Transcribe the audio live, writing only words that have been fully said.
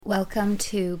Welcome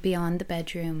to Beyond the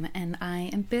Bedroom, and I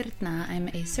am Birna. I'm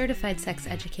a certified sex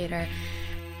educator.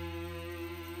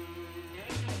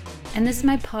 And this is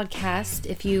my podcast.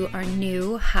 If you are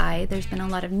new, hi. There's been a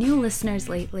lot of new listeners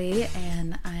lately,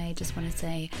 and I just want to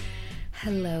say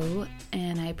hello,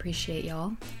 and I appreciate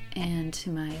y'all. And to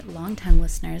my longtime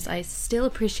listeners, I still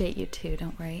appreciate you too,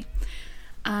 don't worry.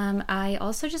 I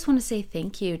also just want to say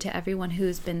thank you to everyone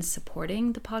who's been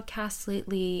supporting the podcast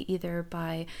lately, either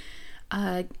by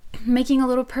making a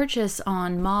little purchase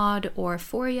on Mod or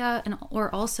Foria,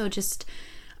 or also just,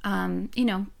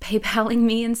 PayPaling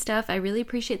me and stuff. I really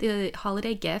appreciate the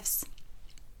holiday gifts.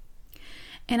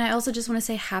 And I also just want to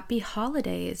say happy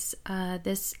holidays.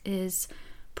 This is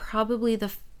probably the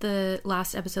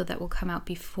last episode that will come out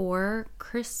before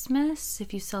Christmas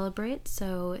if you celebrate,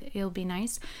 so it'll be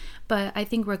nice. But I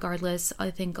think regardless, I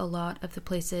think a lot of the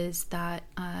places that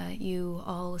you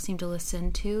all seem to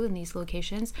listen to in these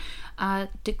locations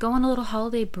go on a little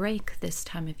holiday break this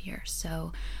time of year.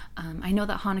 So I know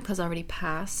that Hanukkah's already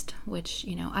passed, which,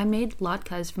 I made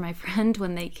latkes for my friend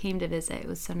when they came to visit. It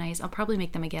was so nice. I'll probably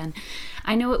make them again.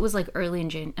 I know it was like early in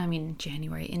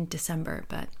January, in December,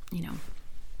 but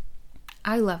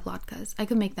I love latkes. I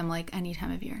could make them like any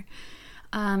time of year.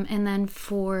 And then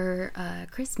for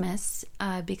Christmas,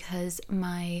 because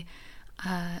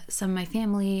some of my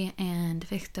family and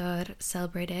Victor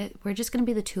celebrate it, we're just going to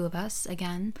be the two of us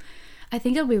again. I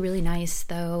think it'll be really nice,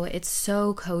 though. It's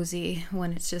so cozy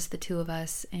when it's just the two of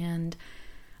us, and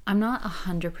I'm not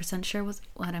 100% sure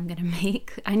what I'm going to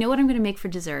make. I know what I'm going to make for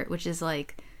dessert, which is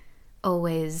like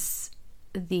always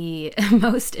the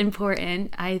most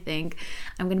important. I think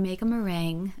I'm gonna make a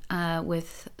meringue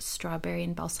with strawberry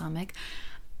and balsamic,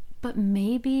 but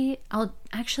maybe I'm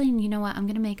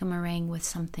gonna make a meringue with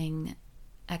something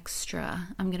extra.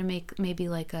 I'm gonna make maybe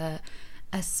like a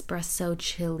espresso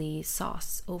chili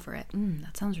sauce over it.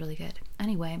 That sounds really good.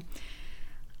 Anyway,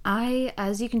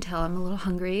 as you can tell, I'm a little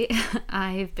hungry.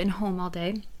 I've been home all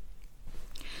day.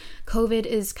 COVID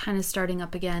is kind of starting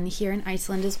up again here in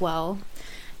Iceland as well.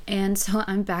 And so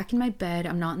I'm back in my bed.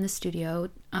 I'm not in the studio,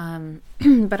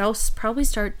 but I'll probably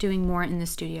start doing more in the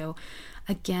studio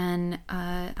again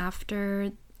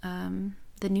after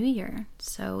the new year.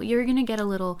 So you're going to get a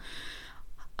little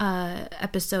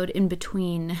episode in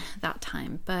between that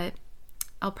time, but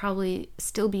I'll probably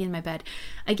still be in my bed.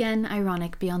 Again,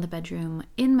 ironic, Beyond the Bedroom.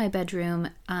 In my bedroom,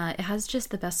 it has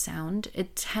just the best sound.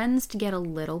 It tends to get a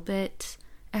little bit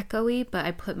echoey, but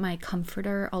I put my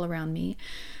comforter all around me.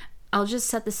 I'll just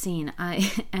set the scene.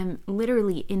 I am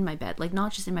literally in my bed, like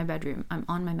not just in my bedroom. I'm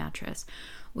on my mattress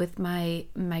with my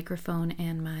microphone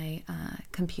and my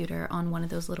computer on one of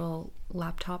those little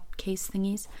laptop case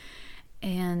thingies.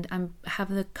 And have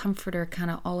the comforter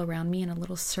kind of all around me in a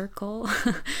little circle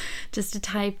just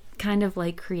to kind of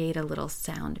like create a little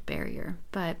sound barrier.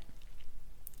 But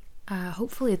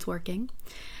hopefully it's working.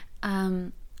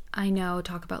 I know,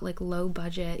 talk about like low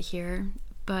budget here,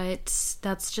 but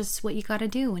that's just what you got to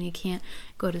do when you can't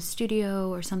go to studio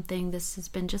or something. This has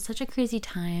been just such a crazy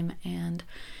time, and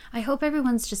I hope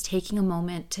everyone's just taking a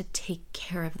moment to take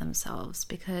care of themselves,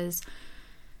 because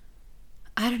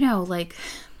I don't know, like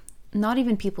not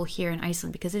even people here in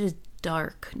Iceland, because it is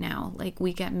dark now. Like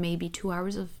we get maybe 2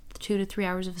 to 3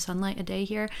 hours of sunlight a day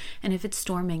here, and if it's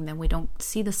storming, then we don't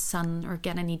see the sun or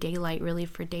get any daylight really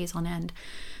for days on end.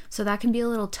 So that can be a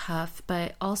little tough,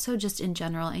 but also just in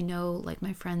general, I know like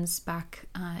my friends back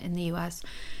in the US,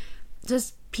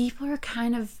 just people are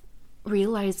kind of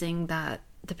realizing that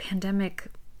the pandemic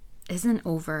isn't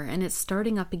over and it's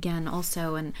starting up again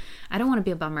also. And I don't want to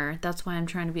be a bummer. That's why I'm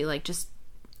trying to be like,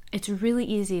 it's really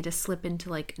easy to slip into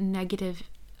like negative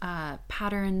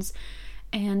patterns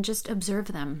and just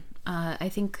observe them. I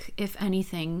think if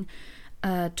anything,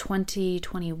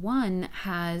 2021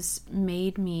 has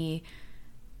made me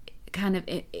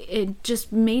it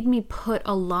just made me put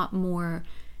a lot more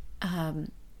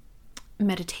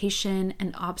meditation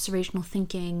and observational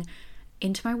thinking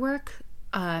into my work,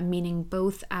 meaning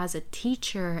both as a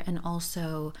teacher and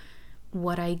also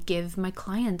what I give my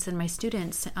clients and my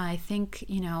students. I think,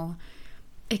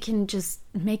 it can just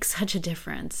make such a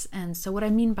difference. And so what I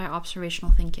mean by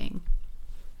observational thinking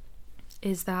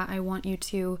is that I want you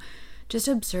to just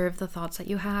observe the thoughts that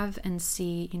you have and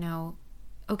see,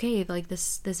 okay, like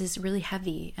this is really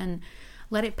heavy, and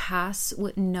let it pass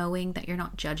with knowing that you're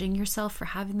not judging yourself for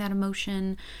having that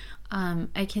emotion.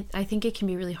 I think it can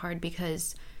be really hard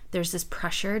because there's this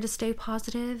pressure to stay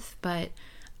positive, but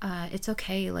it's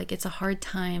okay. Like it's a hard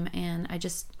time, and I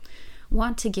just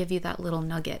want to give you that little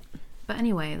nugget. But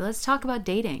anyway, let's talk about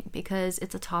dating, because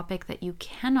it's a topic that you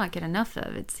cannot get enough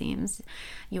of, it seems.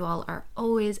 You all are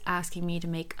always asking me to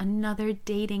make another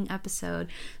dating episode.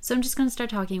 So I'm just going to start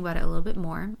talking about it a little bit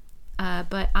more.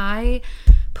 But I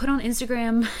put on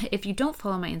Instagram, if you don't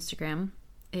follow my Instagram,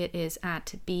 it is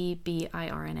at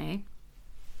BBIRNA.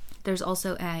 There's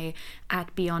also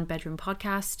at Beyond Bedroom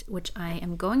Podcast, which I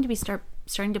am going to be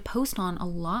starting to post on a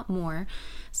lot more.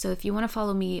 So if you want to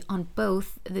follow me on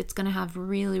both, it's going to have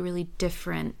really, really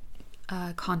different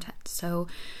content. So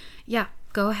yeah,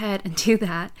 go ahead and do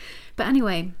that. But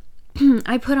anyway,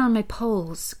 I put on my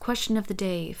polls, question of the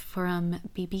day from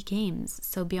BB Games.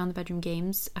 So Beyond the Bedroom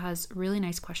Games has really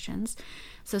nice questions.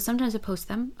 So sometimes I post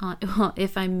them on, well,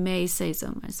 if I may say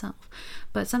so myself,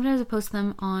 but sometimes I post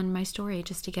them on my story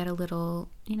just to get a little,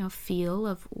 feel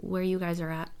of where you guys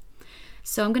are at.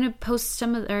 So I'm going to post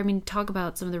talk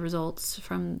about some of the results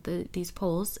from these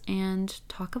polls and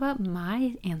talk about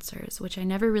my answers, which I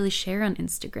never really share on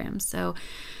Instagram. So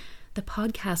the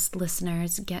podcast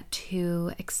listeners get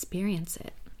to experience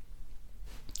it.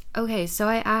 Okay, so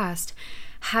I asked,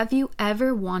 have you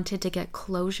ever wanted to get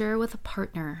closure with a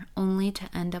partner only to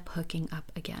end up hooking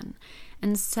up again?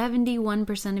 And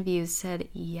 71% of you said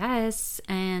yes,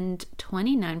 and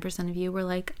 29% of you were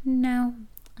like, no,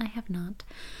 I have not.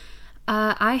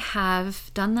 I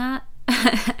have done that.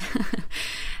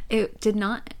 It did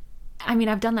not...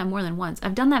 I've done that more than once.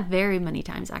 I've done that very many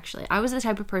times, actually. I was the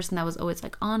type of person that was always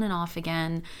like on and off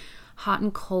again, hot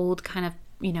and cold kind of,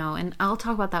 and I'll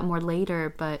talk about that more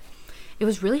later, but it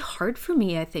was really hard for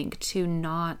me, I think, to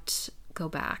not go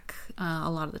back a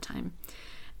lot of the time.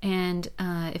 And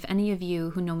if any of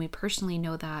you who know me personally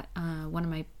know that one of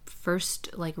my first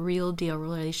real deal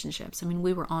relationships,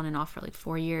 we were on and off for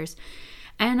 4 years,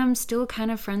 and I'm still kind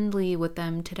of friendly with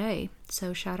them today.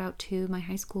 So shout out to my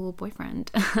high school boyfriend.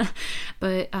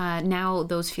 But now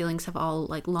those feelings have all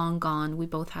long gone. We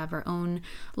both have our own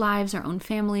lives, our own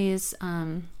families.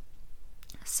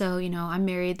 So, I'm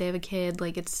married, they have a kid,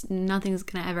 nothing's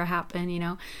gonna ever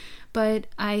happen, But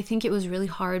I think it was really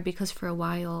hard because for a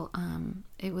while,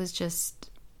 it was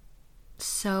just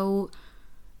so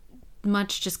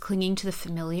much just clinging to the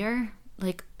familiar.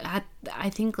 I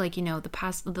think the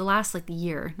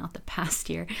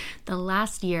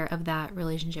last year of that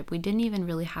relationship, we didn't even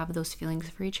really have those feelings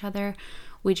for each other.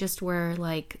 We just were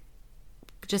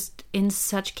just in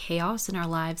such chaos in our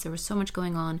lives. There was so much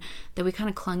going on that we kind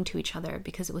of clung to each other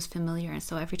because it was familiar. And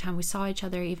so every time we saw each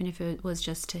other, even if it was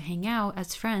just to hang out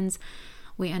as friends,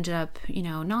 we ended up,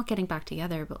 not getting back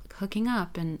together, but hooking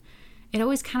up. And it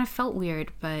always kind of felt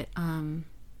weird, but,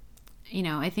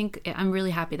 I think I'm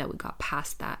really happy that we got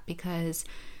past that because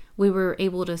we were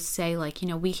able to say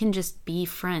we can just be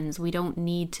friends. We don't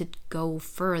need to go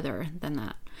further than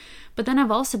that. But then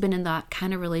I've also been in that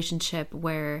kind of relationship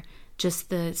where just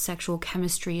the sexual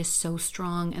chemistry is so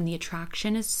strong and the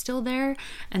attraction is still there.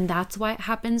 And that's why it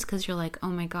happens, because you're like, oh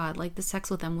my God, the sex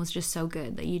with them was just so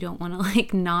good that you don't want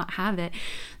to not have it.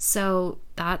 So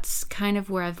that's kind of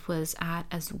where I was at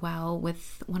as well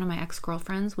with one of my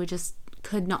ex-girlfriends. We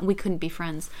couldn't be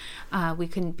friends. We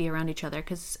couldn't be around each other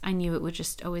because I knew it would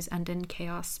just always end in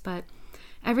chaos. But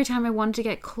every time I wanted to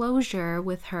get closure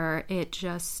with her, it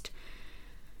just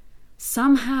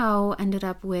somehow ended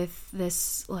up with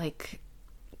this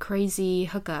crazy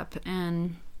hookup.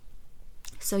 And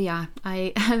so yeah,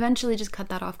 I eventually just cut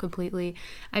that off completely.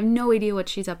 I have no idea what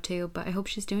she's up to, but I hope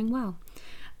she's doing well.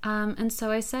 And so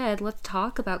I said, let's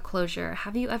talk about closure.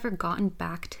 Have you ever gotten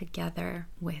back together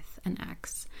with an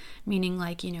ex? Meaning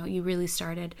you really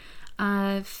started.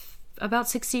 About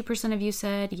 60% of you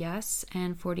said yes,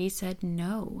 and 40% said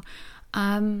no.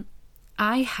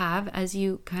 I have, as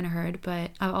you kind of heard,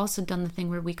 but I've also done the thing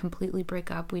where we completely break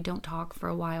up. We don't talk for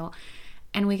a while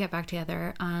and we get back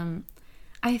together.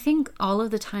 I think all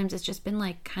of the times it's just been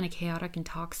kind of chaotic and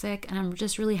toxic. And I'm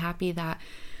just really happy that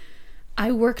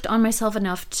I worked on myself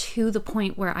enough to the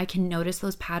point where I can notice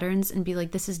those patterns and be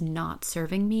like, this is not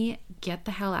serving me. Get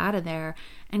the hell out of there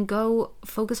and go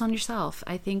focus on yourself.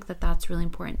 I think that that's really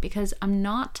important because I'm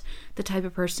not the type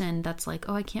of person that's like,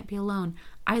 oh, I can't be alone.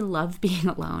 I love being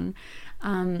alone.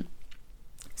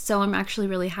 So I'm actually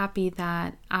really happy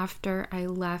that after I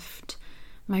left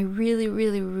my really,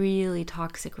 really, really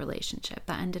toxic relationship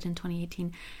that ended in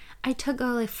 2018, I took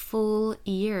a full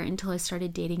year until I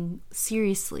started dating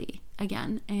seriously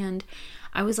again. And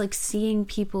I was seeing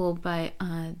people, but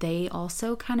they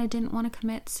also kind of didn't want to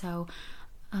commit. So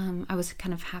I was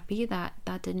kind of happy that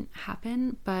that didn't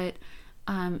happen. But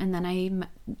and then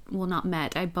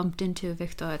I bumped into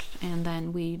Victor, and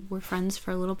then we were friends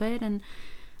for a little bit. And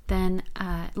then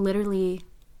literally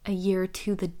a year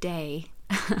to the day,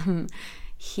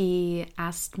 he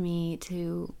asked me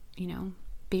to,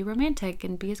 be romantic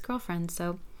and be his girlfriend.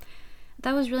 So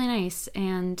that was really nice.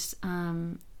 And,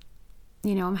 I'm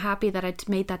happy that I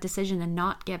made that decision and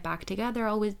not get back together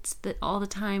all the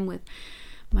time with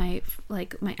my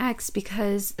ex,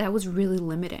 because that was really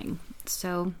limiting.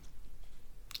 So,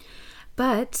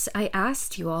 but I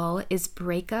asked you all, is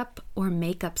breakup or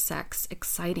makeup sex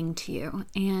exciting to you?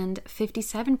 And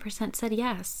 57% said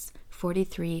yes,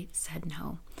 43% said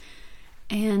no.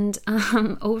 And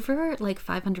over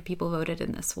 500 people voted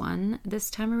in this one this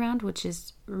time around, which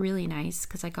is really nice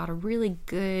because I got a really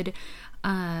good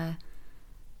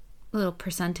little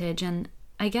percentage. And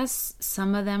I guess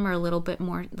some of them are a little bit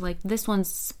more, this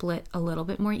one's split a little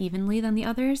bit more evenly than the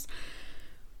others.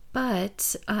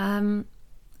 But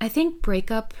I think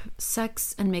breakup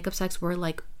sex and makeup sex were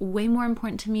way more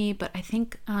important to me. But I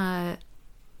think I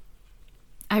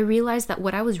realized that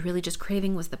what I was really just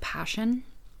craving was the passion.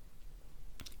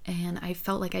 And I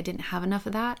felt like I didn't have enough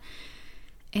of that.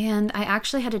 And I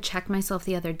actually had to check myself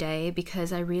the other day,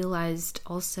 because I realized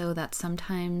also that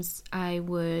sometimes I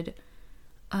would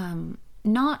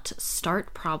not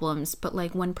start problems, but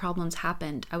when problems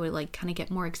happened, I would kind of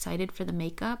get more excited for the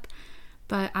makeup.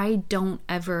 But I don't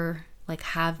ever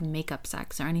have makeup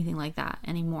sex or anything like that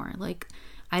anymore.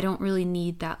 I don't really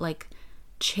need that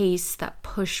chase, that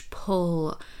push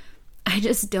pull. I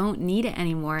just don't need it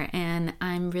anymore. And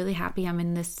I'm really happy I'm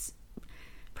in this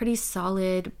pretty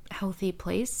solid, healthy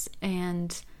place.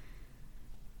 And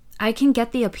I can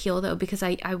get the appeal though, because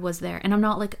I was there, and I'm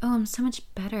not oh, I'm so much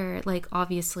better.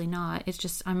 Obviously not. It's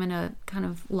just, I'm in a kind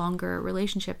of longer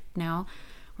relationship now.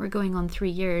 We're going on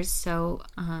 3 years. So,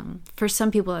 for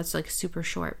some people that's super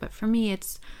short, but for me,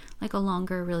 it's a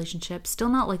longer relationship. Still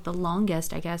not the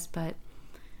longest, I guess, but,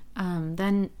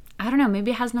 then I don't know,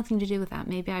 maybe it has nothing to do with that.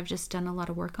 Maybe I've just done a lot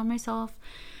of work on myself,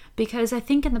 because I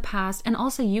think in the past, and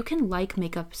also you can like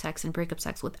makeup sex and breakup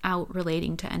sex without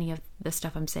relating to any of the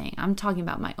stuff I'm saying. I'm talking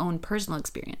about my own personal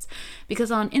experience,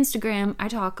 because on Instagram, I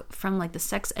talk from the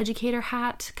sex educator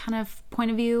hat kind of point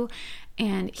of view.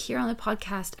 And here on the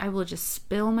podcast, I will just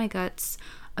spill my guts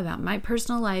about my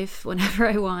personal life whenever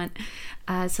I want.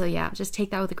 So yeah, just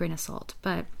take that with a grain of salt.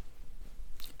 But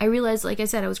I realized, like I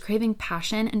said, I was craving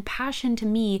passion, and passion to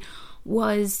me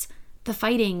was the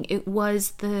fighting. It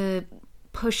was the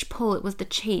push-pull. It was the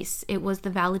chase. It was the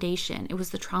validation. It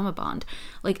was the trauma bond.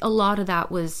 A lot of that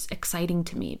was exciting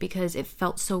to me because it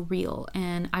felt so real.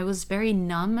 And I was very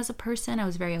numb as a person. I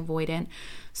was very avoidant.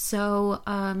 So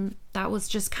that was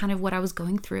just kind of what I was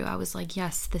going through. I was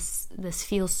yes, this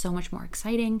feels so much more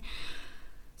exciting.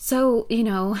 So,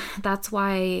 that's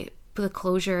why the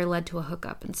closure led to a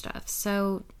hookup and stuff.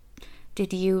 So,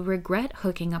 did you regret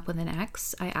hooking up with an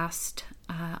ex? I asked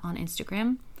on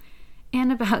Instagram,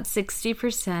 and about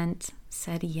 60%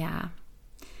 said yeah,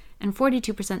 and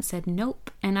 42% said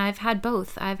nope. And I've had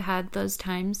both. I've had those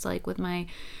times with my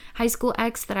high school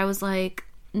ex that I was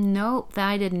nope,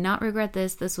 I did not regret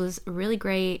this. This was really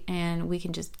great, and we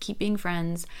can just keep being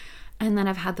friends. And then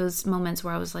I've had those moments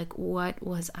where I was what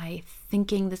was I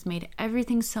thinking? This made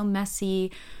everything so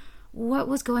messy. What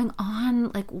was going on?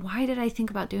 Why did I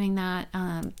think about doing that?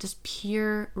 Just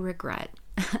pure regret.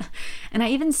 And I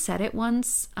even said it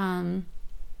once. I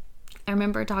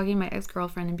remember talking to my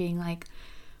ex-girlfriend and being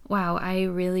wow, I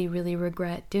really, really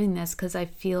regret doing this, because I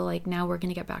feel now we're going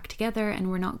to get back together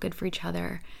and we're not good for each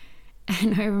other.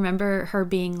 And I remember her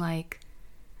being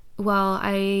well,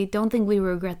 I don't think we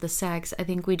regret the sex. I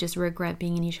think we just regret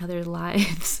being in each other's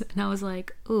lives. And I was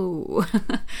ooh.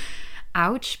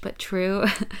 Ouch, but true.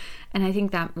 And I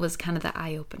think that was kind of the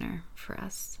eye-opener for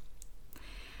us.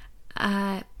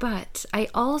 But I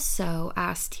also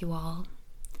asked you all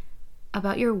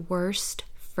about your worst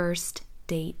first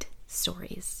date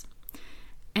stories.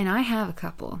 And I have a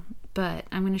couple, but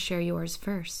I'm going to share yours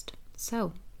first.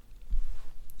 So,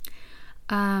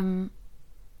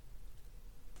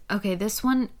 okay, this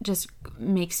one just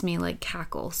makes me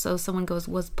cackle. So someone goes,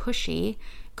 was pushy,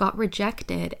 got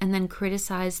rejected, and then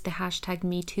criticized the hashtag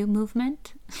 #MeToo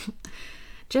movement.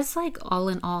 Just all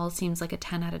in all, seems like a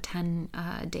 10 out of 10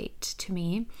 date to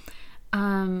me.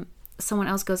 Someone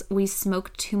else goes, we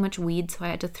smoked too much weed, so I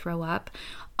had to throw up.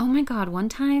 Oh my God, one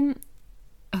time,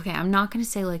 okay, I'm not going to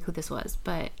say who this was,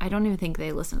 but I don't even think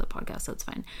they listen to the podcast, so it's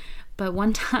fine. But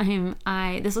one time,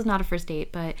 this was not a first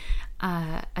date, but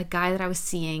a guy that I was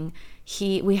seeing,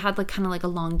 we had kind of a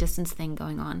long distance thing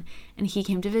going on, and he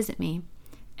came to visit me.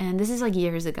 And this is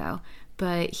years ago,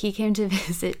 but he came to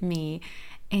visit me,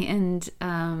 and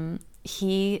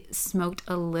he smoked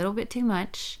a little bit too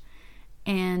much,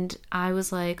 and I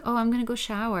was oh, I'm gonna go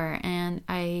shower, and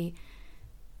I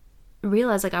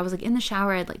realized, like, I was like in the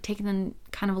shower, I'd like taken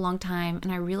kind of a long time,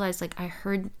 and I realized like I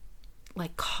heard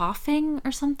like coughing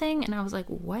or something, and I was like,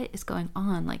 what is going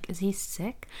on? Like, is he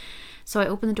sick? So I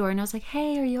opened the door and I was like,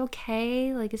 hey, are you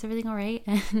okay? Like, is everything all right?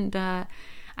 And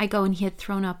I go, and he had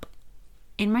thrown up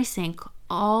in my sink,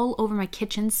 all over my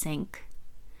kitchen sink,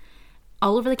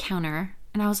 all over the counter.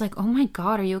 And I was like, oh my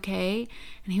God, are you okay?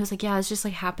 And he was like, yeah, it's just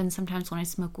like happens sometimes when I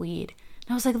smoke weed.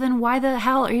 And I was like, then why the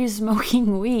hell are you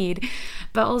smoking weed?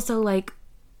 But also, like,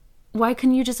 why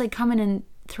couldn't you just like come in and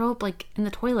throw up like in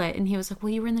the toilet? And he was like, well,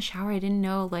 you were in the shower, I didn't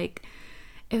know. Like,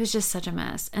 it was just such a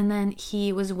mess. And then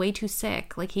he was way too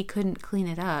sick, like he couldn't clean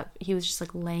it up. He was just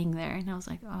like laying there, and I was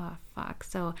like, oh fuck.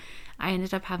 So I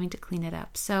ended up having to clean it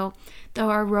up. So though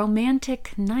our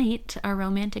romantic night, our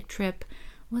romantic trip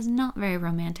was not very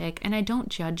romantic, and I don't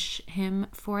judge him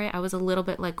for it. I was a little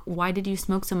bit like, why did you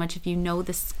smoke so much if you know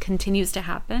this continues to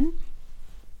happen?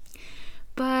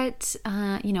 But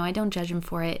you know, I don't judge him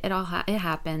for it. It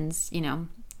happens, you know.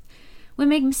 We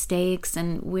make mistakes,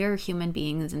 and we're human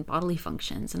beings and bodily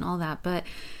functions and all that. But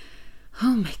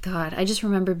oh my God, I just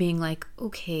remember being like,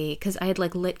 okay, because I had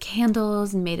like lit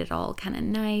candles and made it all kind of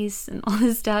nice and all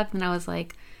this stuff, and I was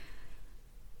like,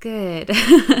 good.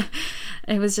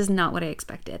 It was just not what I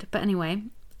expected. But anyway,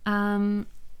 someone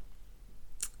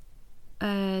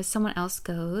else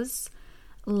goes,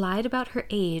 lied about her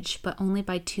age, but only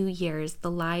by 2 years.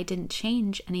 The lie didn't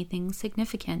change anything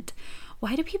significant.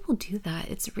 Why do people do that?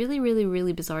 It's really, really,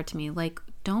 really bizarre to me. Like,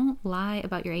 don't lie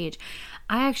about your age.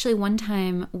 I actually one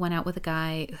time went out with a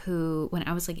guy who, when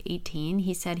I was like 18,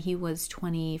 he said he was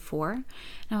 24. And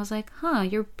I was like, huh,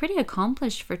 you're pretty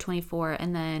accomplished for 24.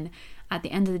 And then at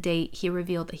the end of the day, he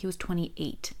revealed that he was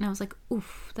 28. And I was like,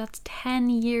 oof, that's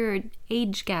 10-year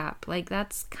age gap. Like,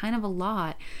 that's kind of a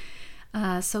lot.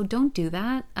 So don't do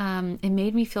that. It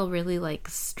made me feel really like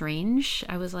strange.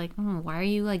 I was like, why are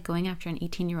you like going after an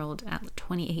 18-year-old at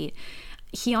 28?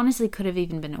 He honestly could have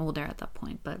even been older at that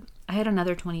point, but I had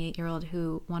another 28-year-old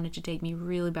who wanted to date me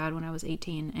really bad when I was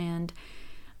 18. And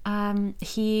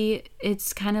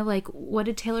it's kind of like, what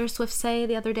did Taylor Swift say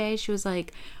the other day? She was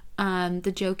like,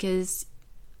 the joke is,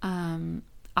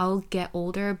 I'll get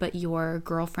older, but your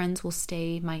girlfriends will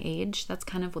stay my age. That's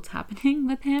kind of what's happening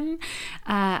with him.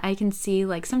 I can see,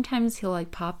 like, sometimes he'll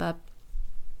like pop up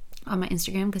on my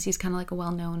Instagram because he's kind of like a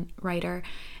well-known writer,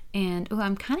 and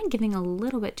I'm kind of giving a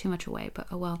little bit too much away, but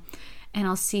oh well. And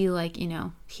I'll see, like, you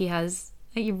know, he has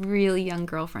a really young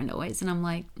girlfriend always, and I'm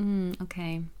like,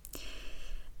 okay,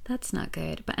 that's not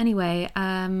good. But anyway,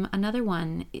 another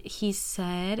one, he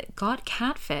said, got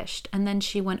catfished, and then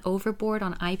she went overboard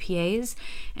on IPAs,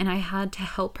 and I had to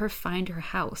help her find her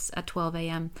house at 12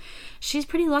 a.m. She's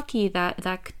pretty lucky that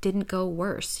that didn't go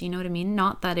worse, you know what I mean?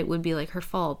 Not that it would be like her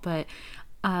fault, but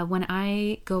when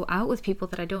I go out with people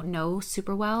that I don't know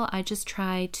super well, I just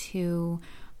try to,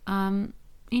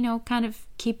 you know, kind of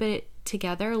keep it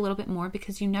together a little bit more,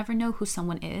 because you never know who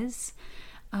someone is.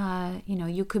 You know,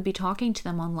 you could be talking to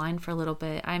them online for a little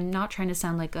bit. I'm not trying to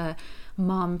sound like a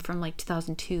mom from like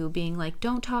 2002 being like,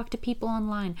 don't talk to people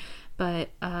online, but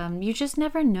you just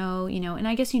never know, you know. And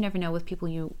I guess you never know with people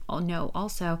you all know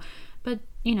also, but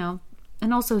you know,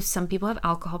 and also some people have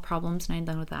alcohol problems, and I'm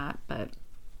done with that. But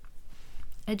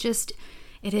it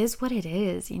is what it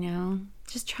is, you know.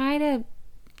 Just try to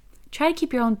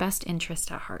keep your own best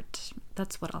interest at heart.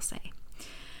 That's what I'll say.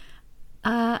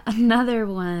 Another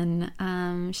one,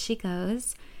 she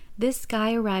goes, this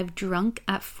guy arrived drunk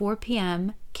at 4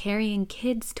 p.m. carrying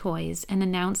kids' toys and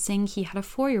announcing he had a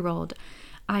 4-year-old.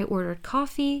 I ordered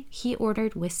coffee, he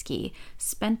ordered whiskey,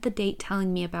 spent the date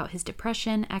telling me about his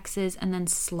depression, exes, and then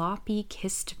sloppy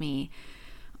kissed me.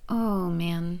 Oh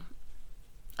man.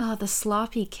 Oh, the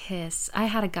sloppy kiss. I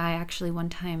had a guy actually one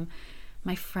time,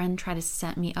 my friend tried to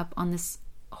set me up on this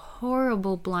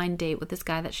horrible blind date with this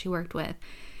guy that she worked with.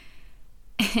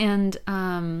 And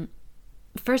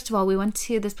first of all, we went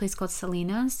to this place called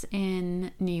Selena's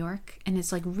in New York, and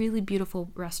it's like really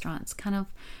beautiful restaurants, kind of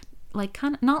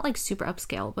not like super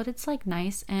upscale, but it's like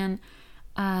nice. And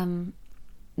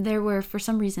there were, for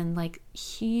some reason, like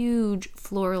huge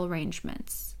floral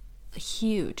arrangements,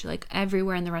 huge, like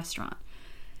everywhere in the restaurant.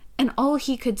 And all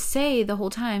he could say the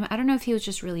whole time, I don't know if he was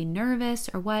just really nervous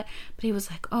or what, but he was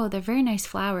like, oh, they're very nice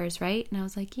flowers, right? And I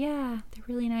was like, yeah, they're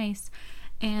really nice.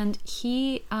 And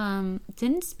he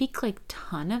didn't speak like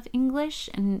ton of English,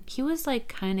 and he was like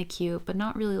kind of cute, but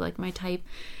not really like my type.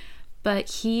 But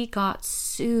he got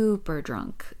super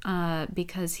drunk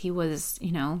because he was,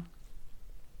 you know,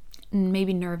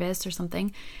 maybe nervous or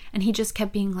something. And he just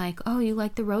kept being like, oh, you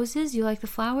like the roses? You like the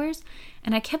flowers?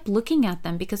 And I kept looking at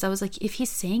them because I was like, if he's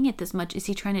saying it this much, is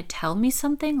he trying to tell me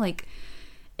something? Like,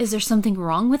 is there something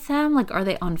wrong with them? Like, are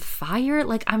they on fire?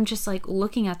 Like, I'm just like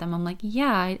looking at them. I'm like,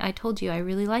 yeah, I told you I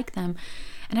really like them.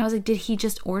 And I was like, did he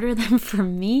just order them for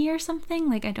me or something?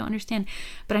 Like, I don't understand.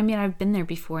 But I mean, I've been there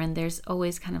before and there's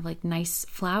always kind of like nice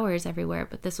flowers everywhere,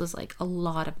 but this was like a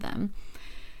lot of them.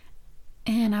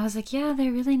 And I was like, yeah,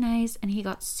 they're really nice. And he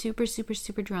got super, super,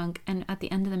 super drunk. And at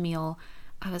the end of the meal,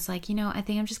 I was like, I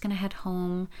think I'm just going to head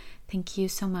home. Thank you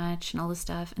so much and all this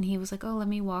stuff. And he was like, oh, let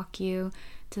me walk you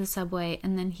to the subway.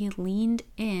 And then he leaned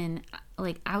in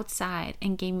like outside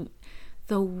and gave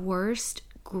the worst,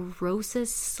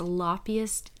 grossest,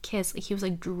 sloppiest kiss. Like, he was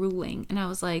like drooling. And I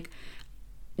was like,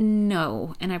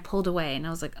 no. And I pulled away and I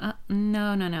was like,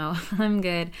 no, I'm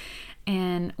good.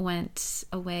 And went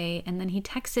away. And then he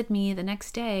texted me the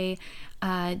next day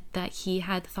that he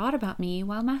had thought about me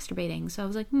while masturbating. So I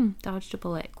was like, dodged a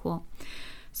bullet. Cool.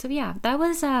 So yeah, that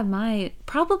was my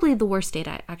probably the worst date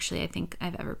I think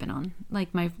I've ever been on.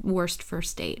 Like, my worst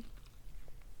first date.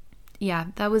 Yeah,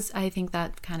 I think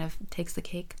that kind of takes the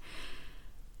cake.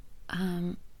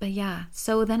 But yeah,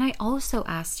 so then I also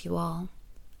asked you all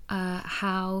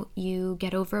how you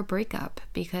get over a breakup,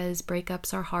 because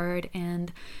breakups are hard.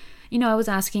 And I was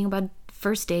asking about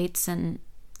first dates and,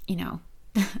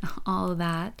 all of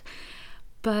that.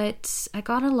 But I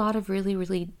got a lot of really,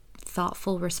 really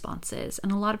thoughtful responses.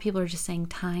 And a lot of people are just saying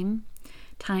time.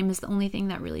 Time is the only thing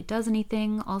that really does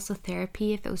anything. Also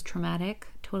therapy if it was traumatic.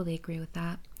 Totally agree with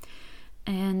that.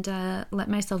 And let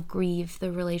myself grieve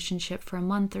the relationship for a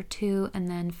month or two and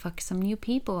then fuck some new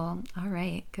people. All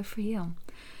right, good for you.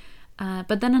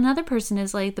 But then another person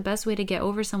is like, the best way to get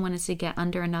over someone is to get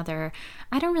under another.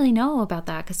 I don't really know about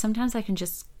that, because sometimes I can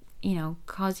just,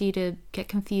 cause you to get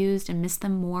confused and miss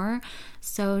them more.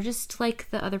 So just like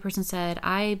the other person said,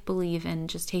 I believe in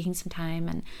just taking some time.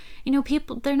 And,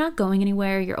 people, they're not going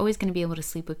anywhere. You're always going to be able to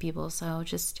sleep with people. So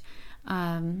just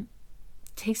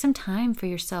take some time for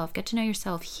yourself. Get to know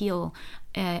yourself. Heal.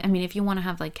 I mean, if you want to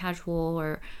have like casual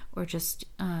or just,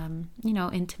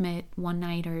 intimate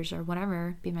one-nighters or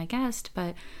whatever, be my guest.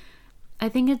 But I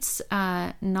think it's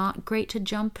not great to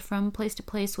jump from place to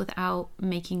place without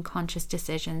making conscious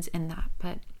decisions in that.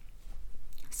 But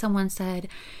someone said,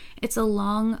 it's a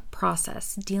long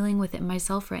process dealing with it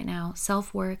myself right now.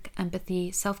 Self-work,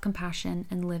 empathy, self-compassion,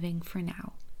 and living for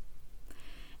now.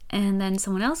 And then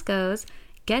someone else goes,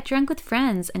 get drunk with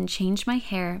friends and change my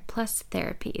hair plus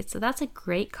therapy. So that's a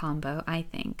great combo, I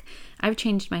think. I've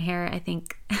changed my hair, I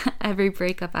think, every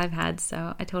breakup I've had,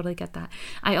 so I totally get that.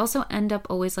 I also end up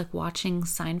always like watching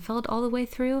Seinfeld all the way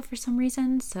through for some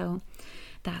reason, so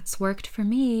that's worked for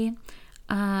me.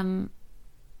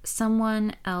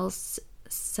 Someone else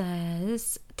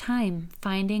says, time,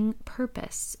 finding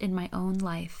purpose in my own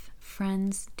life,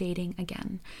 friends, dating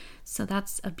again. So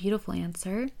that's a beautiful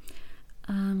answer.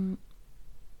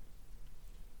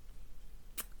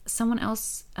 Someone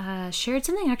else shared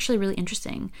something actually really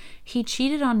interesting. He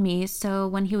cheated on me, so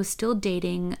when he was still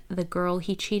dating the girl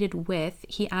he cheated with,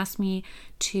 he asked me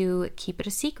to keep it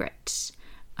a secret.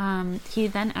 He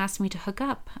then asked me to hook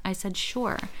up. I said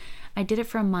sure. I did it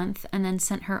for a month and then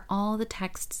sent her all the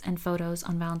texts and photos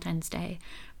on Valentine's Day.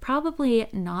 Probably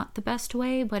not the best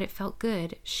way, but it felt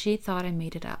good. She thought I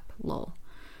made it up. Lol.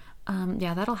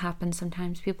 Yeah, that'll happen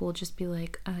sometimes. People will just be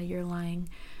like, you're lying.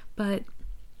 But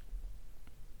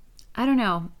I don't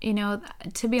know.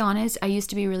 To be honest, I used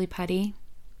to be really petty.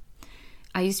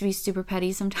 I used to be super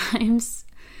petty sometimes.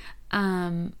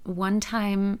 One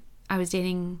time I was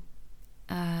dating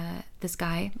this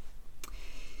guy,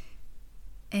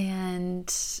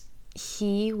 and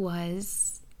he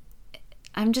was,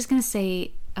 I'm just going to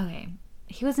say, okay,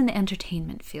 he was in the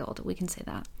entertainment field. We can say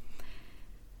that.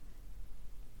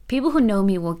 People who know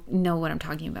me will know what I'm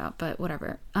talking about, but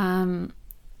whatever. And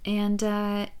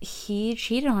he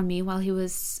cheated on me while he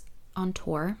was on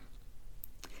tour.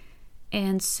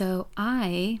 And so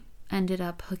I ended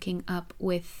up hooking up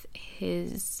with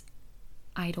his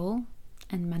idol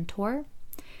and mentor.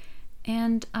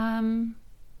 And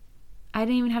I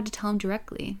didn't even have to tell him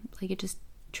directly. Like, it just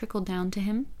trickled down to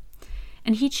him.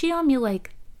 And he cheated on me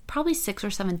like probably 6 or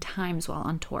 7 times while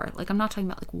on tour. Like, I'm not talking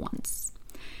about like once.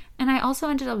 And I also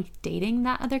ended up dating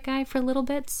that other guy for a little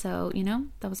bit. So,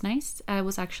 that was nice. I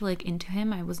was actually like into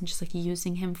him. I wasn't just like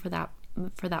using him for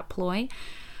that ploy.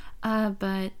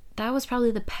 But that was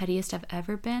probably the pettiest I've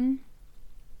ever been.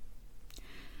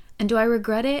 And do I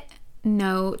regret it?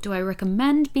 No. Do I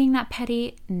recommend being that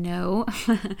petty? No.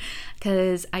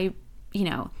 Because I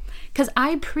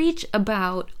preach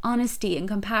about honesty and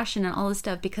compassion and all this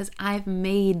stuff because I've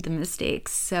made the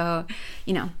mistakes. So,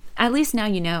 at least now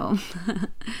you know.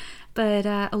 But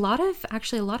a lot of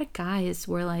guys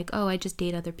were like, oh, I just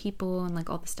date other people and like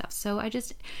all this stuff. So I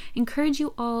just encourage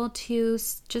you all to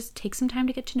just take some time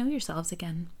to get to know yourselves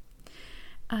again.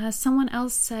 Someone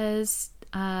else says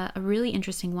a really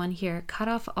interesting one here: cut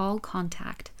off all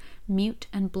contact, mute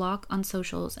and block on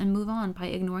socials, and move on by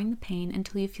ignoring the pain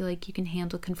until you feel like you can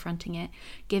handle confronting it.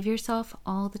 Give yourself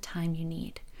all the time you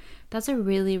need. That's a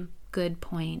really good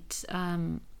point.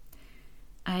 I'm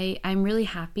really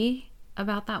happy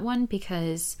about that one,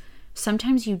 because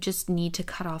sometimes you just need to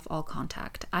cut off all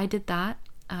contact. I did that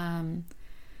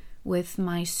with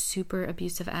my super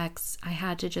abusive ex. I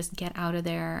had to just get out of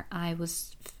there. I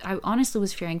honestly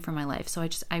was fearing for my life, so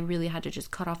I really had to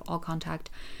just cut off all contact.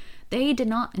 They did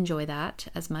not enjoy that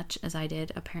as much as I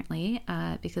did, apparently,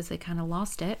 because they kind of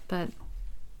lost it, but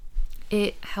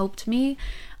it helped me.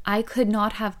 I could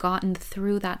not have gotten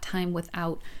through that time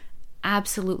without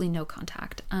absolutely no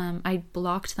contact. I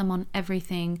blocked them on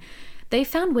everything. They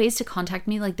found ways to contact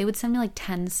me. Like, they would send me like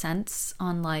 10 cents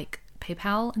on like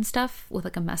PayPal and stuff with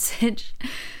like a message.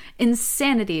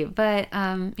 Insanity, but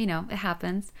it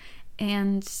happens.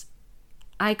 And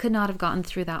I could not have gotten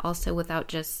through that also without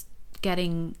just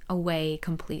getting away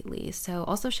completely. So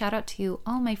also shout out to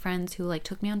all my friends who like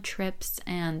took me on trips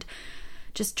and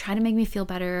just try to make me feel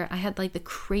better. I had like the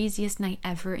craziest night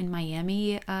ever in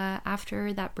Miami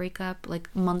after that breakup,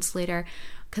 like months later,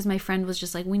 because my friend was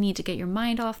just like, we need to get your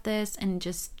mind off this, and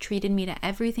just treated me to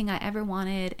everything I ever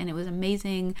wanted, and it was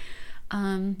amazing.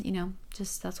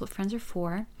 Just that's what friends are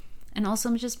for. And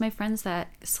also just my friends that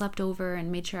slept over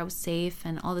and made sure I was safe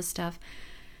and all this stuff.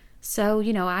 So,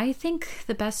 I think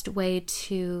the best way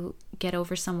to get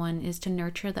over someone is to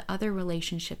nurture the other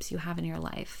relationships you have in your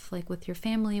life, like with your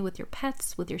family, with your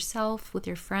pets, with yourself, with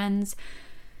your friends,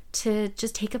 to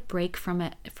just take a break from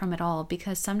it all,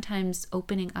 because sometimes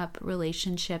opening up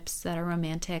relationships that are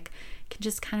romantic can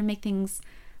just kind of make things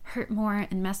hurt more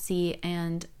and messy.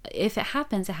 And if it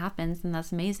happens, and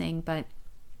that's amazing. But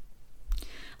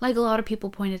like a lot of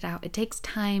people pointed out, it takes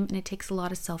time and it takes a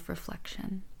lot of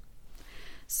self-reflection.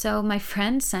 So my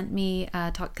friend sent me,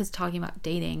 talking about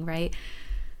dating, right?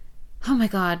 Oh my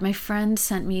God, my friend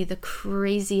sent me the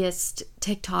craziest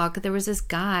TikTok. There was this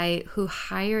guy who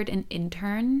hired an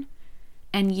intern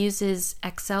and uses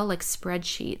Excel, like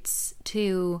spreadsheets,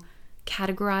 to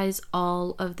categorize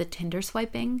all of the Tinder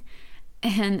swiping.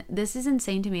 And this is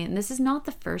insane to me. And this is not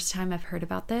the first time I've heard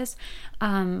about this.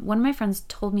 One of my friends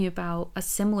told me about a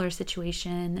similar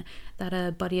situation that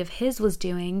a buddy of his was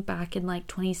doing back in like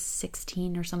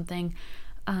 2016 or something.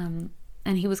 And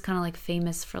he was kind of like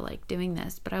famous for like doing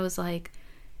this. But I was like,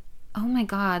 oh my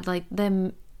God, like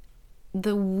the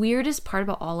weirdest part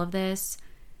about all of this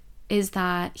is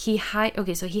that he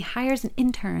hires an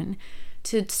intern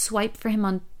to swipe for him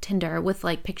on Tinder with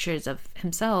like pictures of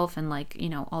himself and like,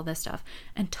 all this stuff,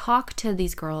 and talk to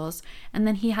these girls. And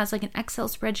then he has like an Excel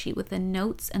spreadsheet with the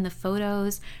notes and the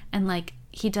photos, and like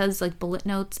he does like bullet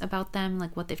notes about them,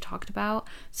 like what they've talked about.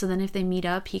 So then if they meet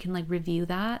up, he can like review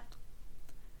that.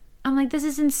 I'm like, this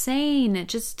is insane. It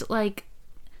just like,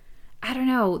 I don't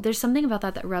know. There's something about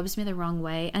that rubs me the wrong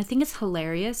way. And I think it's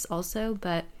hilarious also,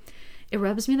 but it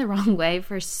rubs me the wrong way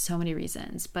for so many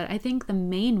reasons. But I think the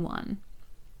main one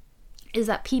is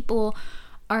that people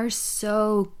are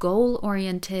so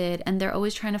goal-oriented, and they're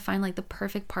always trying to find like the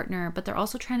perfect partner, but they're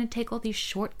also trying to take all these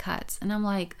shortcuts. And I'm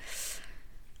like,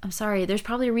 I'm sorry, there's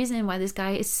probably a reason why this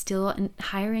guy is still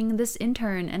hiring this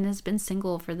intern and has been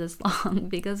single for this long,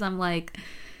 because I'm like,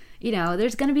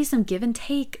 there's going to be some give and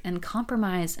take and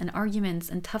compromise and arguments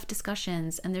and tough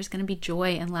discussions, and there's going to be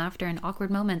joy and laughter and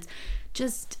awkward moments.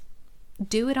 Just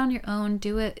do it on your own.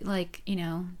 Do it like,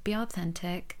 be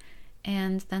authentic,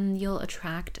 and then you'll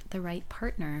attract the right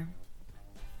partner.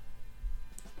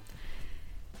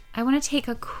 I want to take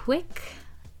a quick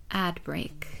ad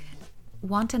break.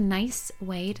 Want a nice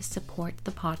way to support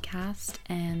the podcast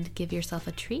and give yourself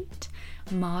a treat?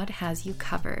 Maude has you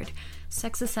covered.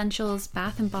 Sex essentials,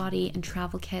 bath and body, and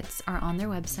travel kits are on their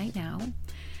website now.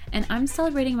 And I'm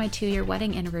celebrating my 2-year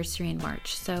wedding anniversary in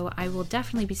March, so I will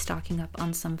definitely be stocking up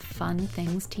on some fun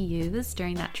things to use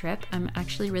during that trip. I'm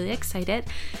actually really excited.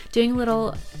 Doing a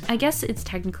little, I guess it's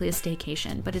technically a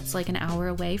staycation, but it's like an hour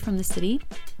away from the city.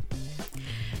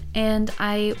 And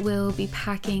I will be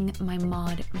packing my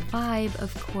Maude Vibe,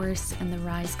 of course, and the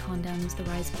Rise condoms, the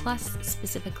Rise Plus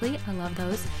specifically. I love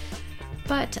those.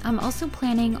 But I'm also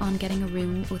planning on getting a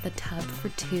room with a tub for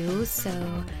 2,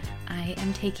 so I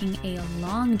am taking a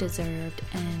long-deserved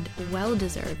and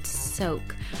well-deserved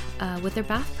soak with their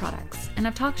bath products. And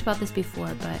I've talked about this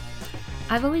before, but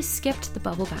I've always skipped the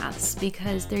bubble baths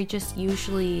because they're just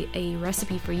usually a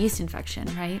recipe for yeast infection,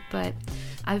 right? But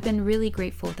I've been really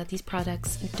grateful that these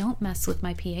products don't mess with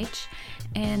my pH,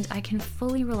 and I can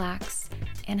fully relax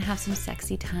and have some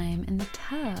sexy time in the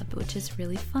tub, which is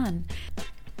really fun.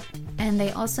 And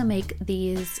they also make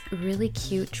these really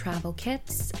cute travel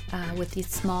kits with these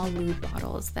small lube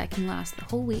bottles that can last the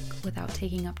whole week without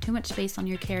taking up too much space on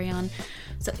your carry-on.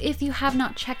 So if you have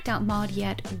not checked out Mod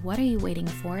yet, what are you waiting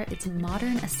for? It's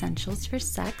modern essentials for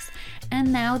sex,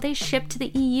 and now they ship to the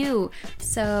EU.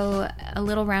 So a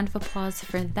little round of applause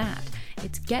for that.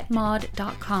 It's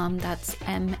getmod.com, that's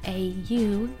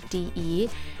MAUDE,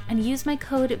 and use my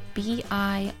code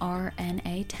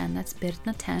BIRNA10, that's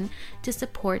BIRNA10, to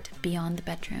support Beyond the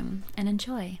Bedroom, and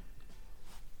enjoy.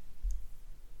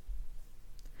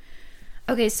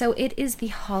 Okay, so it is the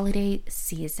holiday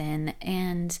season,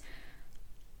 and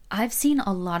I've seen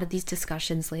a lot of these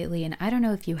discussions lately, and I don't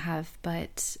know if you have,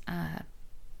 but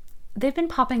they've been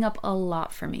popping up a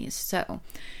lot for me. So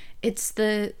it's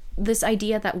this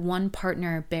idea that one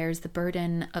partner bears the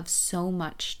burden of so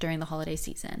much during the holiday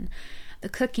season. The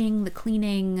cooking, the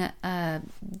cleaning,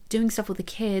 doing stuff with the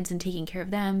kids and taking care of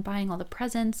them, buying all the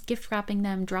presents, gift wrapping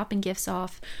them, dropping gifts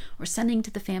off, or sending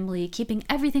to the family, keeping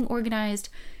everything organized.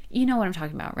 You know what I'm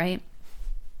talking about, right?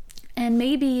 And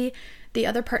maybe the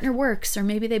other partner works, or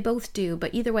maybe they both do,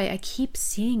 but either way, I keep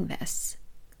seeing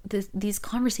these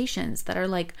conversations that are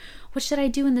like, what should I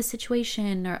do in this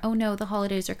situation? Or, oh no, the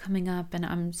holidays are coming up and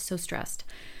I'm so stressed.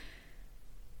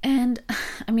 And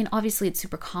I mean, obviously it's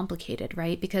super complicated,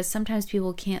 right? Because sometimes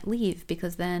people can't leave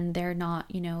because then they're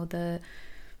not,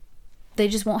 they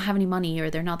just won't have any money,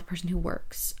 or they're not the person who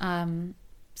works.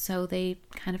 So they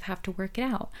kind of have to work it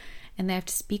out, and they have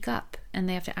to speak up, and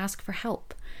they have to ask for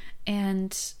help.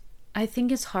 And I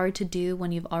think it's hard to do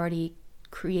when you've already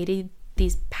created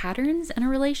these patterns in a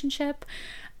relationship.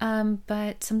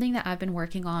 But something that I've been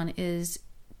working on is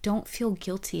don't feel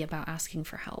guilty about asking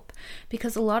for help,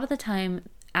 because a lot of the time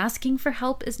asking for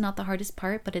help is not the hardest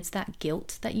part, but it's that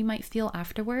guilt that you might feel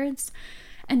afterwards.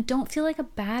 And don't feel like a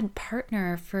bad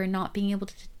partner for not being able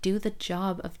to do the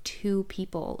job of two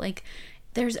people. Like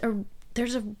there's a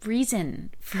reason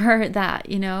for that,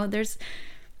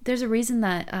 there's a reason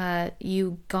that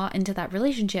you got into that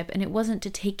relationship, and it wasn't to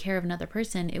take care of another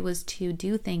person. It was to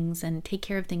do things and take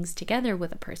care of things together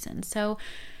with a person. So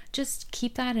just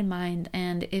keep that in mind.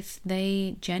 And if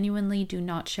they genuinely do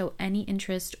not show any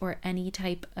interest or any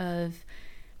type of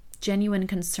genuine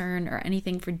concern or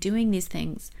anything for doing these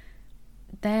things,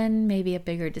 then maybe a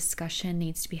bigger discussion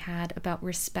needs to be had about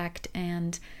respect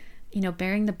and,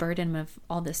 bearing the burden of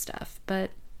all this stuff.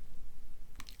 But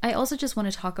I also just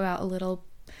want to talk about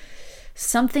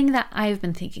something that I've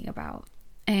been thinking about.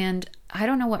 And I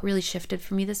don't know what really shifted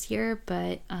for me this year,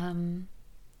 but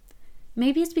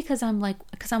maybe it's because I'm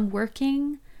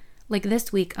working, like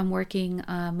this week I'm working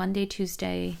Monday,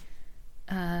 Tuesday,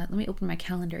 let me open my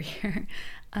calendar here.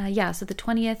 So the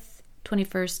 20th,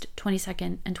 21st,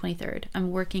 22nd, and 23rd.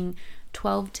 I'm working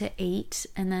 12 to 8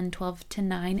 and then 12 to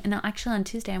 9. And actually on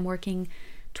Tuesday I'm working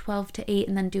 12 to 8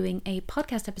 and then doing a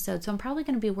podcast episode. So I'm probably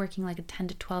going to be working like a 10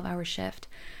 to 12 hour shift.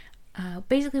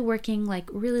 Basically working like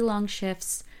really long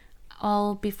shifts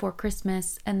all before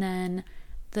Christmas, and then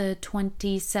the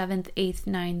 27th, 8th,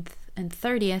 9th, and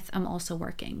 30th I'm also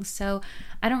working. So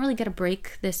I don't really get a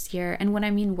break this year. And when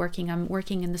I mean working, I'm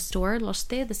working in the store,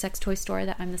 Loste, the sex toy store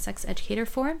that I'm the sex educator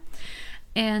for.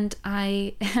 And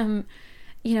I am,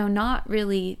 not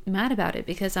really mad about it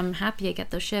because I'm happy I get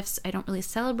those shifts. I don't really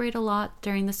celebrate a lot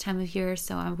during this time of year,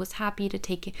 so I was happy to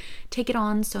take it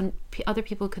on so other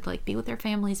people could like be with their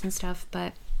families and stuff.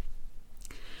 But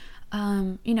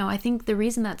I think the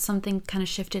reason that something kind of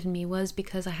shifted in me was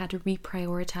because I had to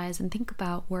reprioritize and think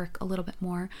about work a little bit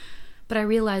more. But I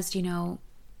realized,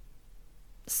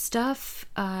 stuff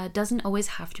doesn't always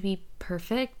have to be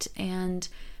perfect and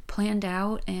planned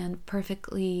out and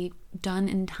perfectly done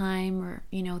in time, or,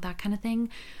 that kind of thing.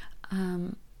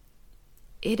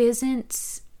 It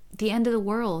isn't the end of the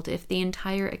world if the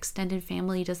entire extended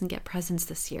family doesn't get presents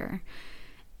this year.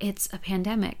 It's a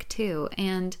pandemic too.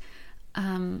 And,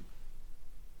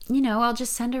 I'll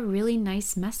just send a really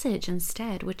nice message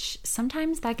instead, which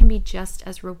sometimes that can be just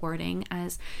as rewarding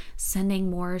as sending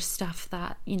more stuff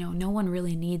that, no one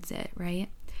really needs it, right?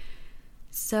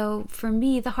 So for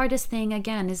me, the hardest thing,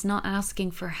 again, is not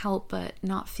asking for help, but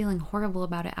not feeling horrible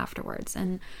about it afterwards.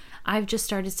 And I've just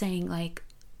started saying like,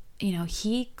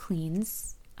 he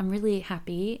cleans. I'm really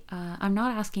happy. I'm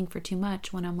not asking for too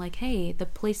much when I'm like, hey, the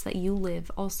place that you live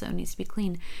also needs to be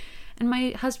clean. And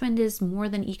my husband is more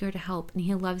than eager to help, and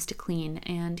he loves to clean,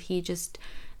 and he just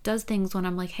does things when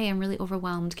I'm like, hey, I'm really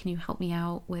overwhelmed, can you help me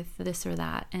out with this or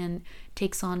that, and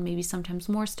takes on maybe sometimes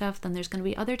more stuff. Then there's going to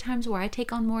be other times where I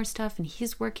take on more stuff and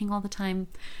he's working all the time.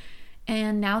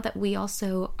 And now that we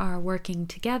also are working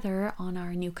together on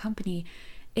our new company,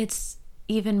 it's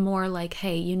even more like,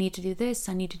 hey, you need to do this,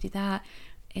 I need to do that.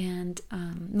 And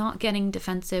not getting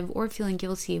defensive or feeling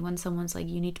guilty when someone's like,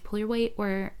 you need to pull your weight,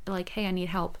 or like, hey, I need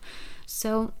help.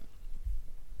 So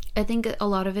I think a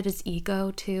lot of it is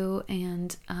ego too.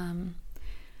 And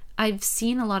I've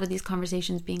seen a lot of these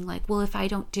conversations being like, well, if I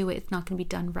don't do it, it's not going to be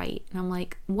done right. And I'm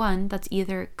like, one, that's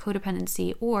either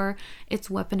codependency or it's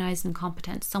weaponized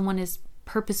incompetence. Someone is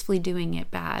purposefully doing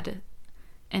it bad,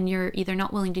 and you're either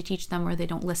not willing to teach them or they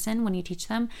don't listen when you teach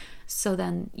them. So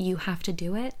then you have to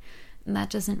do it. And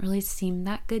that doesn't really seem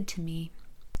that good to me.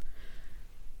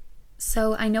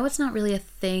 So I know it's not really a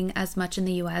thing as much in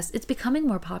the US. It's becoming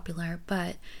more popular,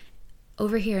 but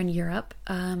over here in Europe,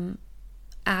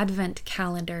 Advent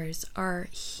calendars are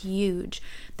huge.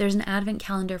 There's an Advent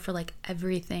calendar for like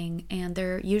everything, and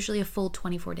they're usually a full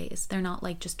 24 days. They're not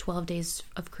like just 12 days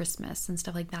of Christmas and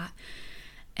stuff like that.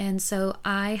 And so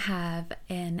I have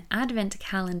an Advent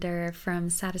calendar from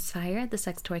Satisfyer, the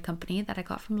sex toy company that I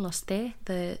got from Loste,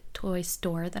 the toy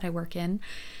store that I work in.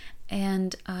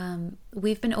 And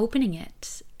we've been opening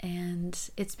it, and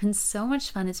it's been so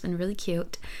much fun. It's been really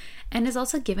cute, and has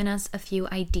also given us a few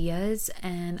ideas.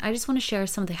 And I just want to share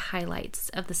some of the highlights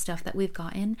of the stuff that we've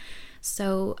gotten.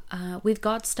 So we've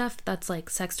got stuff that's like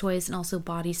sex toys and also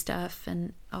body stuff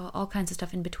and all kinds of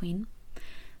stuff in between.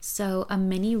 So a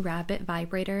mini rabbit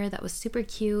vibrator that was super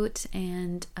cute,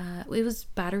 and it was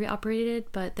battery operated,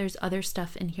 but there's other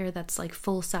stuff in here that's like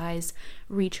full size,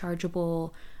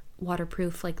 rechargeable,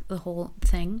 waterproof, like the whole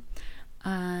thing.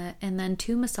 And then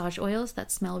 2 massage oils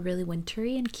that smell really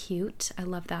wintry and cute. I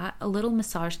love that. A little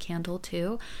massage candle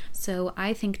too. So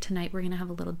I think tonight we're gonna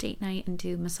have a little date night and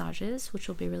do massages, which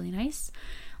will be really nice.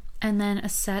 And then a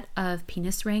set of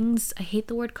penis rings. I hate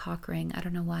the word cock ring, I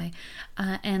don't know why.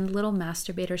 And little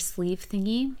masturbator sleeve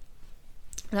thingy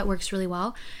that works really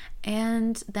well.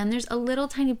 And then there's a little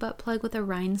tiny butt plug with a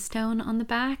rhinestone on the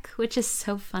back, which is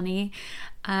so funny.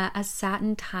 A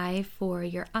satin tie for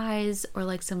your eyes, or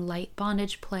like some light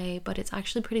bondage play, but it's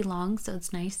actually pretty long, so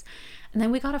it's nice. And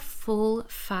then we got a full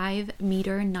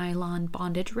 5-meter nylon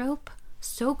bondage rope.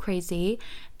 So crazy.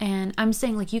 And I'm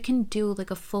saying like you can do like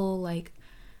a full like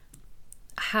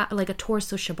a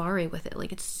torso shibari with it.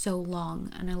 Like it's so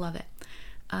long, and I love it.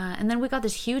 And then we got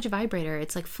this huge vibrator.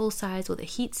 It's like full size with a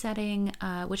heat setting,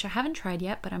 which I haven't tried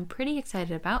yet, but I'm pretty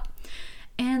excited about.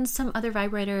 And some other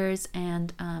vibrators,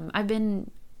 and I've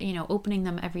been, opening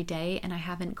them every day, and I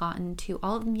haven't gotten to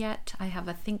all of them yet. I have,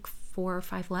 I think, 4 or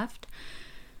 5 left.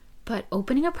 But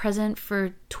opening a present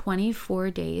for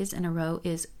 24 days in a row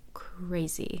is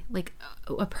crazy. Like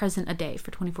a present a day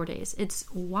for 24 days. It's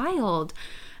wild.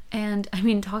 And I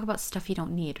mean, talk about stuff you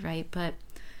don't need, right? But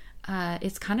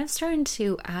it's kind of starting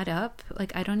to add up.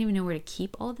 Like, I don't even know where to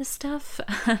keep all this stuff.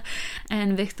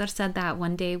 And Victor said that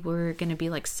one day we're going to be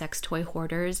like sex toy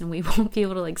hoarders, and we won't be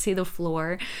able to like see the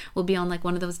floor. We'll be on like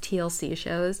one of those TLC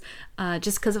shows,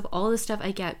 just because of all the stuff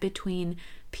I get between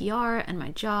PR and my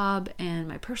job and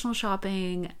my personal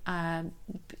shopping,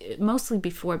 mostly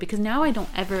before, because now I don't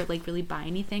ever like really buy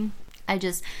anything. I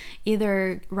just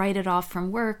either write it off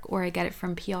from work or I get it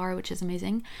from PR, which is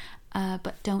amazing.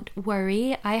 But don't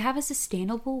worry, I have a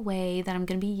sustainable way that I'm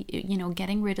going to be,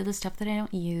 getting rid of the stuff that I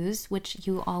don't use, which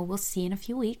you all will see in a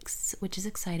few weeks, which is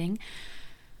exciting.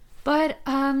 But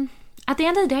at the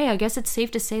end of the day, I guess it's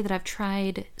safe to say that I've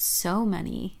tried so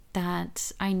many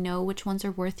that I know which ones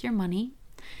are worth your money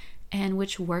and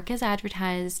which work as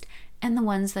advertised, and the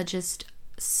ones that just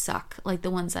suck, like the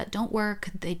ones that don't work,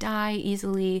 they die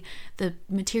easily, the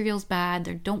material's bad,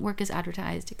 they don't work as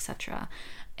advertised, etc.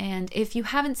 And if you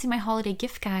haven't seen my holiday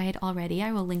gift guide already,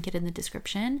 I will link it in the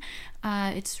description.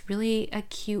 It's really a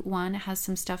cute one. It has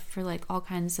some stuff for like all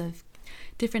kinds of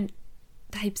different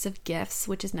types of gifts,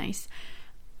 which is nice.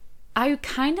 I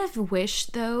kind of wish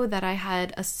though that I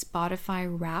had a Spotify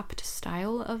wrapped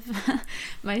style of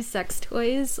my sex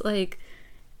toys. Like,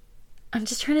 I'm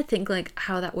just trying to think like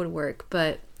how that would work,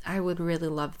 but I would really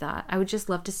love that. I would just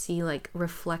love to see like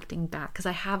reflecting back, because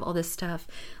I have all this stuff.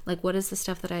 Like, what is the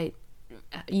stuff that I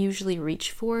usually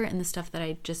reach for, and the stuff that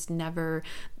I just never,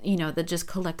 that just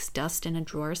collects dust in a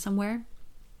drawer somewhere?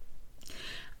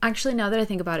 Actually, now that I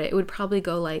think about it, it would probably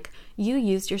go like, you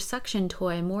used your suction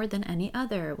toy more than any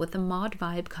other, with the mod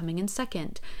vibe coming in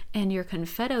second, and your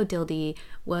confetto dildo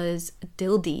was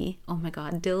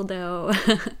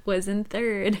in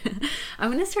third.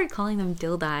 I'm gonna start calling them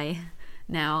dildi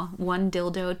now. 1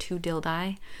 dildo, 2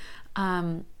 dildi.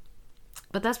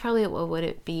 But that's probably what would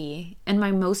it be. And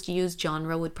my most used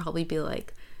genre would probably be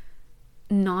like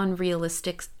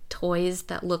non-realistic toys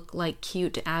that look like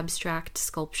cute abstract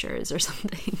sculptures or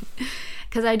something.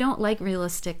 Because I don't like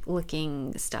realistic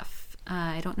looking stuff.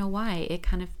 I don't know why. It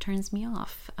kind of turns me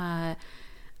off. I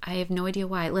have no idea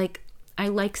why. Like, I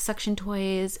like suction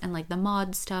toys and like the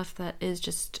mod stuff that is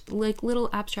just like little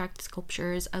abstract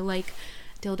sculptures. I like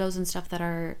dildos and stuff that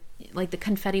are like the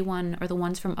confetti one, or the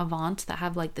ones from Avant that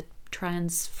have like the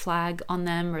trans flag on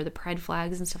them, or the pride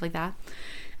flags and stuff like that.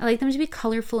 I like them to be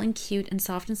colorful and cute and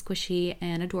soft and squishy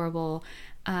and adorable.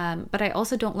 But I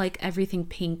also don't like everything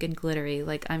pink and glittery.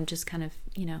 Like, I'm just kind of,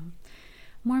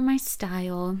 more my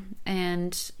style.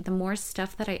 And the more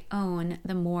stuff that I own,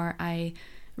 the more I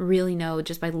really know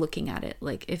just by looking at it,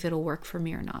 like if it'll work for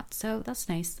me or not. So that's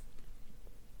nice.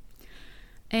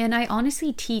 And I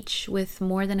honestly teach with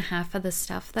more than half of the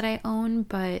stuff that I own,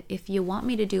 but if you want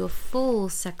me to do a full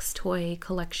sex toy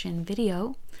collection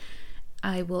video,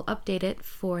 I will update it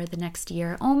for the next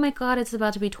year. Oh my god, it's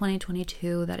about to be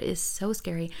 2022. That is so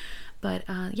scary. But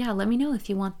yeah, let me know if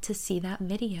you want to see that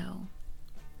video.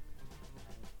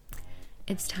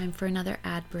 It's time for another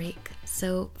ad break.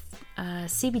 So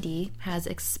CBD has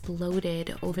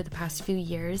exploded over the past few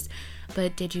years,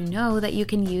 but did you know that you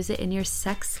can use it in your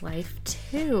sex life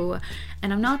too?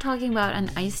 And I'm not talking about an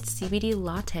iced CBD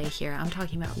latte here. I'm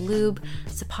talking about lube,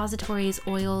 suppositories,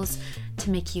 oils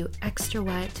to make you extra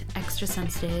wet, extra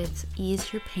sensitive,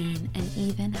 ease your pain, and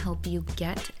even help you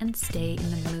get and stay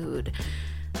in the mood.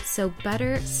 So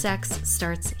better sex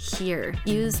starts here.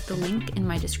 Use the link in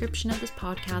my description of this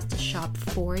podcast to shop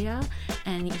Foria,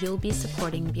 and you'll be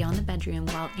supporting Beyond the Bedroom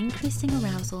while increasing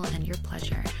arousal and your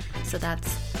pleasure. So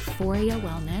that's Foria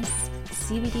Wellness,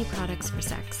 CBD products for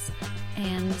sex.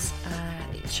 And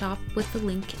shop with the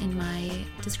link in my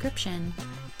description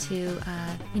to,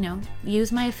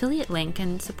 use my affiliate link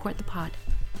and support the pod.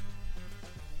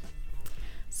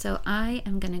 So I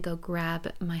am going to go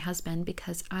grab my husband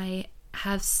because I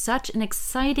have such an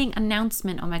exciting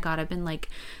announcement. Oh my god, I've been like,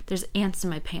 there's ants in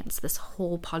my pants this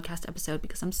whole podcast episode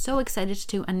because I'm so excited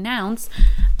to announce.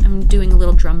 I'm doing a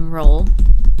little drum roll.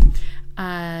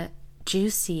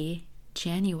 Juicy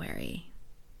January.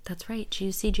 That's right,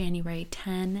 Juicy January,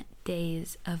 10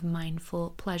 days of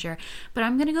mindful pleasure. But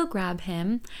I'm gonna go grab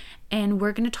him and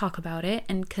we're gonna talk about it,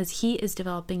 and because he is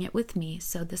developing it with me,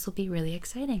 so this will be really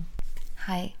exciting.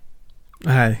 Hi.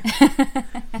 Hi.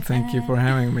 Thank you for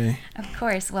having me. Of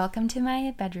course. Welcome to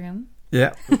my bedroom.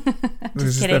 Yeah. This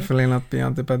is kidding. Definitely not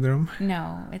beyond the bedroom.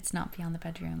 No, it's not beyond the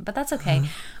bedroom. But that's okay.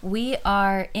 We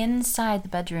are inside the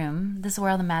bedroom. This is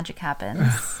where all the magic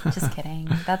happens. Just kidding.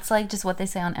 That's like just what they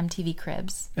say on MTV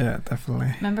Cribs. Yeah,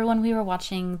 definitely. Remember when we were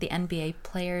watching the NBA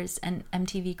players and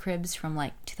MTV Cribs from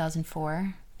like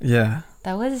 2004? Yeah.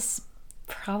 That was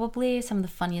probably some of the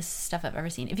funniest stuff I've ever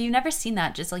seen. If you've never seen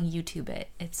that, just like YouTube it.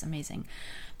 It's amazing.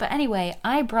 But anyway,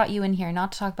 I brought you in here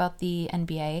not to talk about the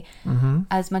NBA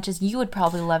as much as you would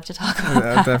probably love to talk about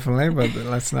that. Definitely, but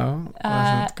let's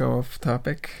not go off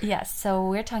topic. Yes, so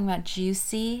we're talking about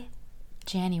Juicy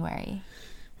January.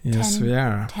 Yes, we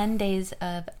are. 10 days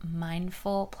of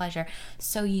mindful pleasure.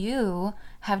 So you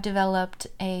have developed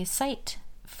a site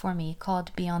for me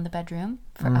called Beyond the Bedroom,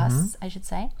 for us, I should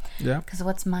say. Yeah. Because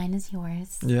what's mine is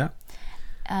yours. Yeah.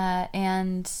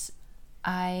 And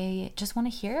I just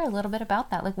want to hear a little bit about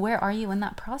that. Like, where are you in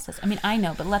that process? I mean, I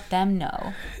know, but let them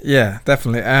know. Yeah,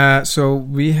 definitely. So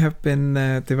we have been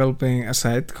developing a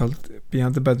site called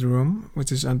Beyond the Bedroom,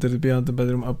 which is under the Beyond the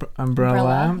Bedroom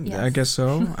umbrella. Yes. I guess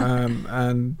so.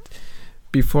 And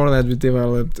before that, we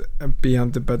developed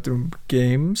Beyond the Bedroom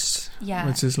Games,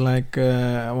 which is like,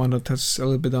 I want to touch a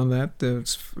little bit on that.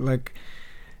 It's like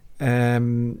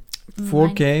 4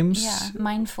 games. Yeah,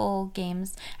 mindful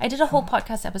games. I did a whole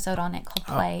podcast episode on it called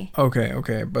Play.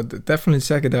 Okay, but definitely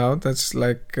check it out. That's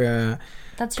like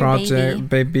that's your Project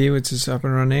Baby, which is up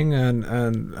and running and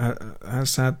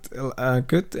has had a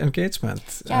good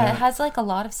engagement. Yeah, it has like a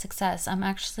lot of success. I'm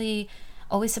actually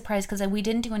always surprised because we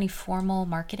didn't do any formal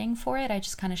marketing for it. I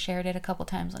just kind of shared it a couple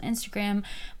times on Instagram,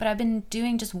 but I've been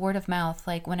doing just word of mouth.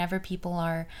 Like whenever people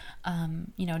are,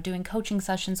 doing coaching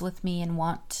sessions with me and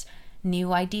want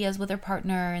new ideas with their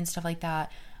partner and stuff like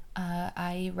that,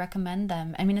 I recommend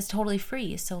them. I mean, it's totally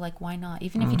free, so like, why not?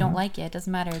 Even if you don't like it doesn't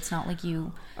matter. It's not like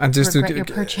you and just regret your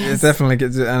purchase. Definitely,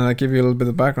 and I give you a little bit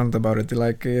of background about it.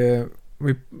 Like,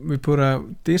 we put a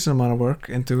decent amount of work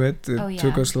into it. It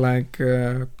took us like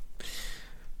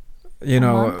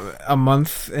a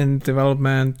month in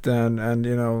development,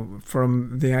 and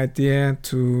from the idea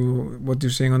to what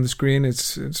you're seeing on the screen,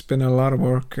 it's been a lot of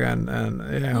work, and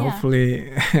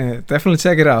hopefully definitely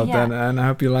check it out, and I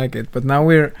hope you like it. But now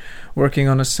we're working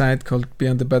on a site called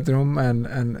Beyond the Bedroom,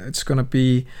 and it's gonna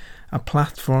be a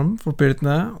platform for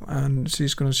Birna, and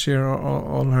she's gonna share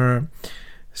all her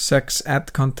sex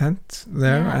ed content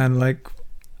there, and like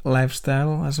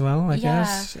lifestyle as well, I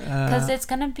guess, because it's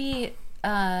gonna be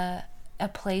a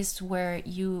place where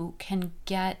you can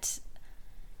get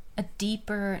a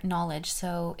deeper knowledge.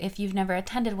 So if you've never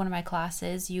attended one of my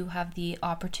classes, you have the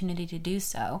opportunity to do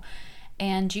so.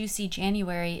 And Juicy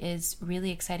January is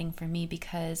really exciting for me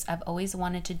because I've always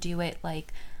wanted to do it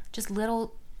like just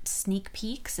little sneak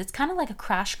peeks. It's kind of like a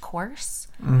crash course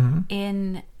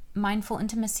in mindful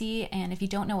intimacy, and if you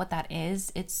don't know what that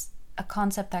is, it's a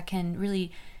concept that can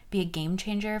really be a game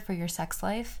changer for your sex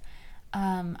life.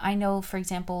 I know, for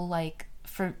example, like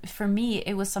for me,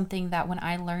 it was something that when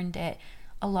I learned it,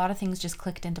 a lot of things just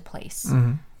clicked into place.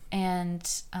 And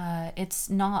it's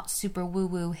not super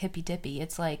woo-woo hippy-dippy.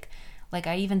 It's like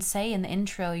I even say in the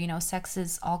intro, sex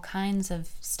is all kinds of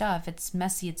stuff. It's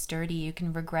messy, it's dirty, you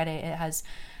can regret it. It has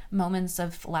moments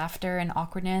of laughter and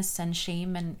awkwardness and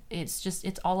shame, and it's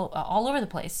all over the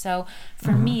place. So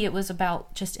for me, it was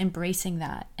about just embracing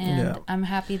that. And I'm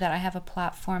happy that I have a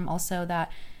platform also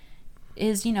that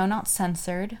is not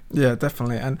censored. Yeah,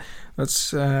 definitely. And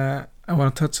that's I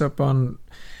want to touch up on,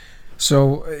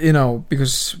 so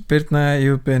because Birna,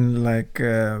 you've been like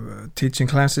teaching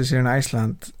classes here in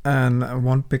Iceland, and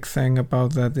one big thing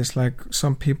about that is like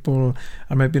some people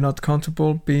are maybe not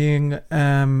comfortable being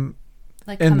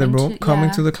like in the room,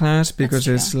 coming to the class, because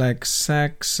it's like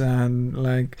sex, and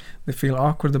like they feel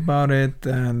awkward about it,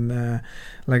 and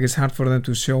like it's hard for them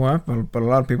to show up. But a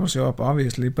lot of people show up,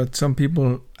 obviously, but some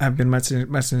people have been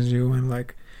messaging you and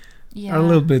like are a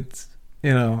little bit,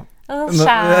 a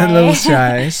little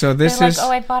shy. So this They're is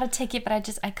like, I bought a ticket, but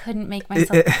I couldn't make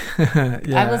myself.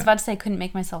 I was about to say couldn't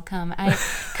make myself come. I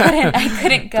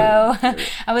couldn't go.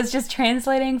 I was just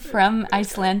translating from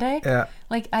Icelandic. Yeah.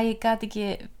 Like I got to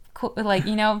get. But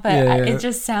it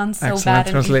just sounds so excellent bad.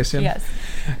 Translation. Yes,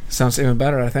 sounds even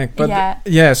better, I think. But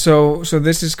so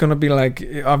this is gonna be like,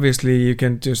 obviously you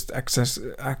can just access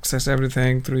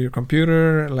everything through your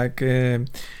computer, like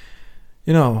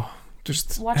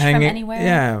just watch hanging from anywhere.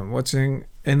 Yeah, watching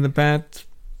in the bed.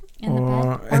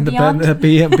 Or in the beyond. bed,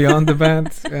 beyond the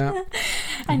bed. Yeah,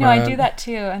 I know, I do that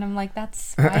too, and I'm like,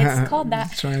 that's why it's called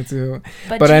that. Trying to,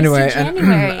 but anyway,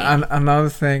 January. and another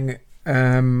thing.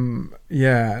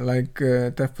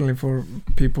 Definitely for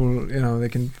people, they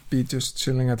can be just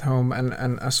chilling at home,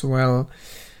 and as well,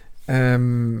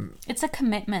 it's a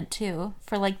commitment too,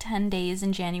 for like 10 days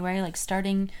in January, like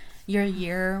starting your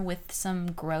year with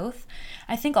some growth.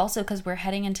 I think also because we're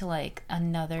heading into like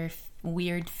another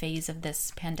weird phase of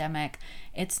this pandemic,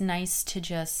 it's nice to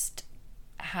just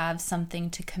have something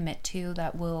to commit to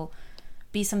that will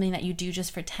be something that you do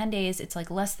just for 10 days. It's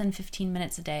like less than 15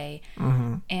 minutes a day.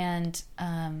 And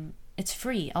it's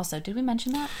free also. Did we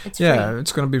mention that? It's free. Yeah,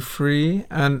 it's going to be free.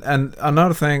 And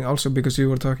another thing also, because you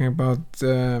were talking about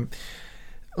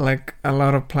like a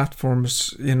lot of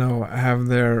platforms, have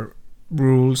their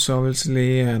rules,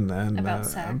 obviously, and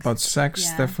about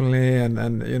sex definitely,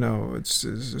 and it's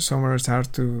somewhere it's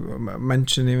hard to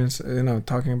mention, even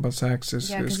talking about sex is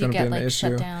going to be an like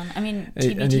issue. Shut down. I mean,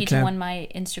 TBT to when my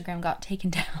Instagram got taken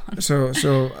down. So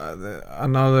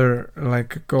another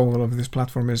like goal of this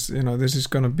platform is this is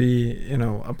going to be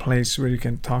a place where you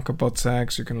can talk about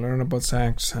sex, you can learn about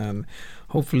sex, and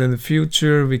hopefully in the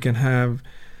future we can have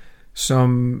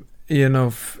some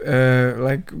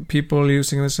like people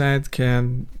using the site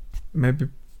can maybe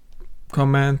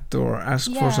comment or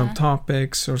ask for some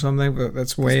topics or something, but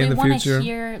that's way in the future. We want to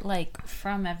hear like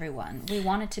from everyone. We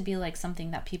want it to be like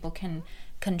something that people can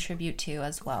contribute to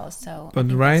as well. So, but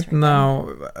right now,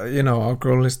 our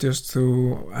goal is just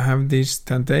to have these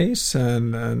 10 days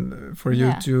and for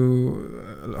you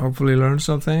to hopefully learn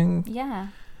something. Yeah.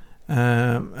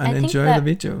 And enjoy the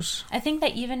videos. I think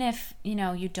that even if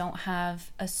you don't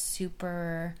have a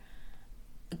super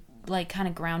like kind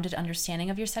of grounded understanding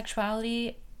of your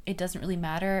sexuality, it doesn't really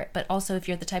matter. But also if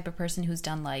you're the type of person who's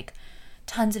done like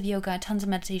tons of yoga, tons of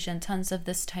meditation, tons of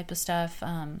this type of stuff,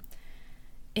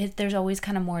 there's always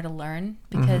kind of more to learn,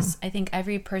 because I think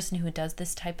every person who does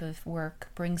this type of work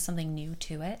brings something new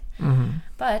to it.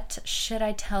 But should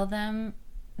I tell them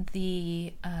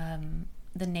the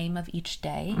name of each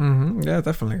day? Yeah,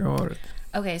 definitely, go over it.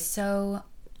 Okay, so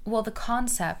the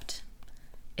concept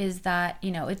is that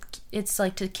it's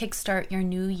like to kickstart your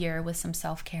new year with some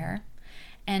self-care,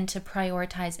 and to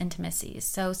prioritize intimacy.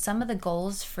 So some of the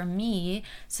goals for me,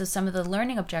 so some of the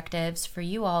learning objectives for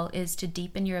you all is to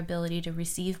deepen your ability to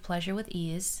receive pleasure with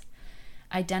ease,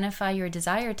 identify your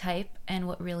desire type and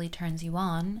what really turns you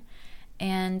on,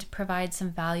 and provide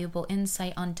some valuable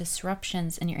insight on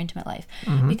disruptions in your intimate life.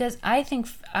 Because I think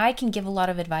I can give a lot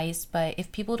of advice, but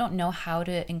if people don't know how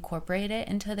to incorporate it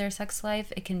into their sex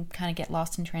life, it can kind of get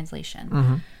lost in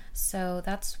translation. So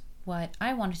that's what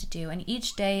I wanted to do. And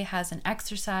each day has an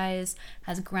exercise,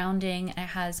 has grounding, and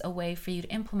it has a way for you to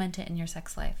implement it in your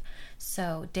sex life.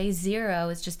 So day 0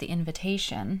 is just the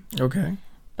invitation. Okay.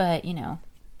 But, you know,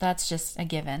 that's just a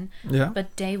given. Yeah.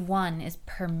 But day 1 is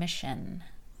permission.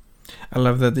 I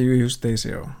love that you use day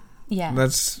 0. Yeah.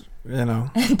 That's, you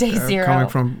know, day 0. Coming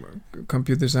from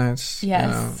computer science.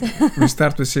 Yes. You know, we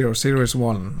start with 0. 0 is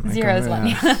 1. 0 is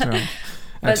 1. So,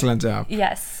 excellent job.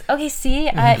 Yes. Okay, see,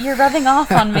 you're rubbing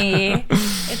off on me.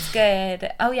 It's good.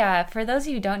 Oh, yeah. For those of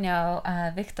you who don't know,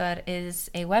 Victor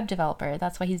is a web developer.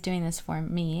 That's why he's doing this for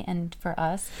me and for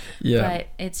us. Yeah. But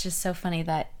it's just so funny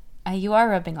that you are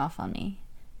rubbing off on me.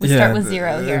 We start with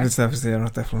 0 here. We start with 0,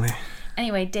 definitely.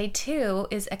 Anyway, day 2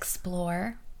 is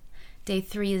explore. Day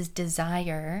 3 is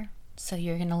desire. So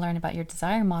you're going to learn about your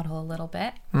desire model a little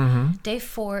bit. Day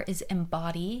 4 is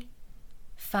embody.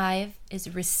 5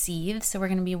 is receive. So we're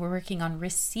going to be working on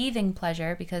receiving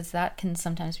pleasure because that can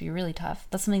sometimes be really tough.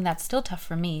 That's something that's still tough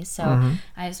for me. So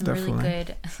I have some really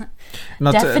good...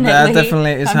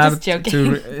 Definitely it's I'm hard just joking.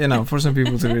 to, you know, for some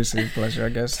people to receive pleasure, I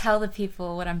guess. Tell the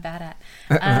people what I'm bad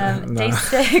at. Day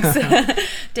 6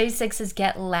 Day 6 is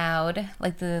get loud,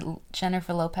 like the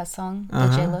Jennifer Lopez song, the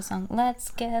J-Lo song. Let's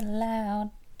get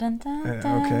loud. Dun, dun,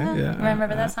 dun. Okay, yeah.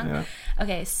 Remember that song? Yeah.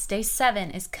 Okay, day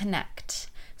 7 is connect.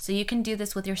 So you can do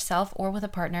this with yourself or with a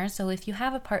partner. So if you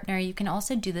have a partner, you can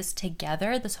also do this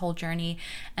together, this whole journey.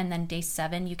 And then day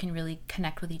 7, you can really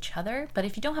connect with each other. But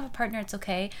if you don't have a partner, it's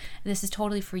okay. This is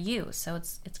totally for you. So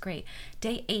it's great.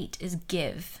 Day 8 is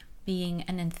give, being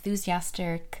an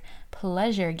enthusiastic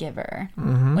pleasure giver.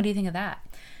 What do you think of that?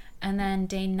 And then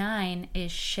day 9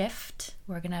 is shift.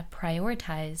 We're going to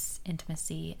prioritize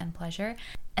intimacy and pleasure.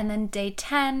 And then day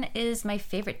 10 is my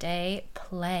favorite day,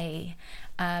 play,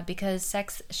 because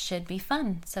sex should be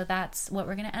fun. So that's what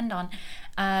we're going to end on.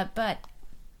 But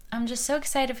I'm just so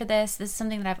excited for this. This is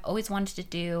something that I've always wanted to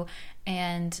do.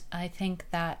 And I think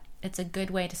that it's a good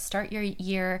way to start your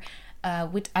year.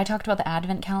 I talked about the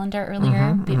Advent calendar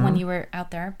earlier when you were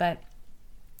out there, but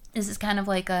this is kind of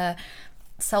like a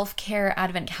self-care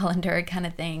Advent calendar kind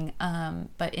of thing,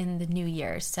 but in the new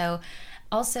year. So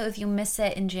also, if you miss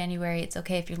it in January, it's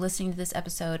okay. If you're listening to this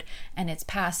episode and it's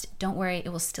past, don't worry, it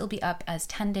will still be up as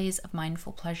 10 days of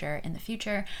mindful pleasure in the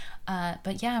future.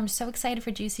 But yeah, I'm so excited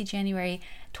for Juicy January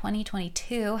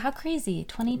 2022. How crazy,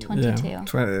 2022.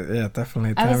 Yeah,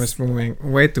 definitely. Time is moving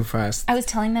way too fast. I was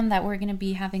telling them that we're going to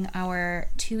be having our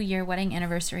 2-year wedding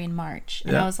anniversary in March.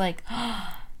 And I was like,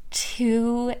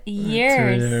 2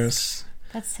 years. 2 years.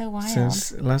 That's so wild.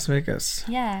 Since Las Vegas.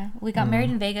 Yeah. We got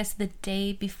married in Vegas the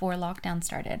day before lockdown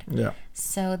started. Yeah.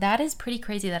 So that is pretty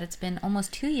crazy that it's been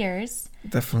almost 2 years.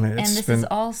 Definitely. And this is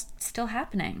all still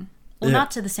happening. Well,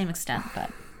 not to the same extent, but...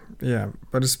 Yeah,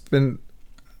 but it's been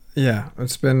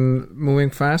moving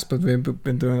fast, but we've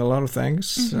been doing a lot of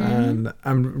things. And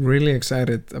I'm really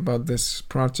excited about this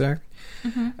project.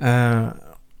 We're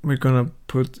going to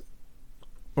put...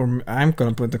 Or I'm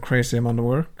gonna put the crazy amount of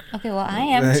work. Okay, well, I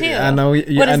am too. I know.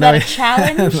 What is that, a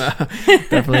challenge? No,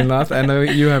 definitely not. I know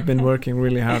you have been working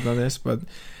really hard on this, but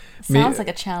sounds like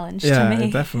a challenge to me.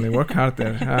 Yeah, definitely work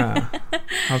harder.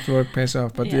 Hard work pays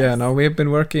off. But we've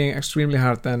been working extremely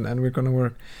hard, and we're gonna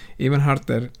work even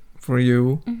harder for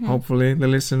you, hopefully, the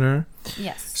listener.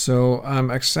 Yes. So I'm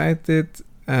excited.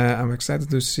 I'm excited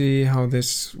to see how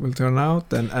this will turn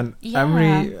out, and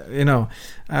every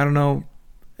I don't know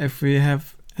if we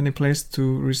have any place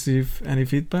to receive any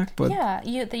feedback, but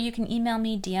you can email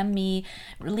me, DM me,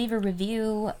 leave a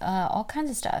review, all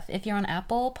kinds of stuff. If you're on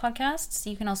Apple Podcasts,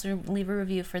 you can also leave a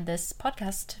review for this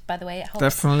podcast. By the way, it helps.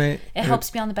 Definitely, it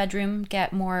helps Beyond the Bedroom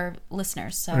get more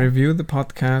listeners. So review the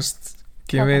podcast,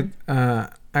 give it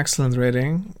excellent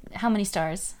rating. How many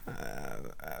stars?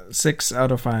 6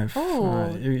 out of 5.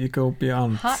 You go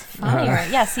beyond. Hot fire.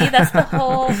 Yeah, see, that's the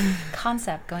whole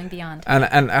concept, going beyond.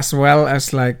 And as well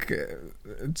as like,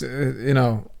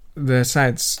 the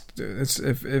sites. It's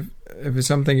if it's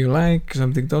something you like,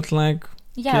 something you don't like.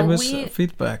 Yeah, give us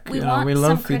feedback. We want we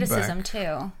love some feedback. Criticism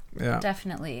too. Yeah,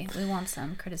 definitely. We want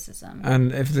some criticism.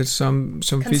 And if there's some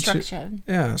feature,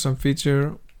 some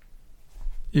feature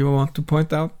you want to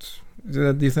point out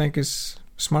that you think is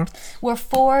Smart. We're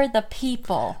for the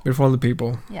people. We're for the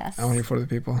people. Yes. Only for the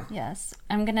people. Yes.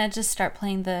 I'm gonna just start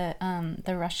playing the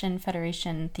Russian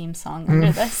Federation theme song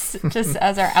under this, just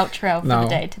as our outro for the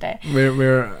day today.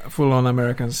 We're full on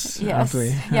Americans, yes. aren't we?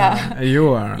 Yeah. You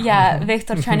are. Yeah.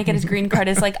 Victor trying to get his green card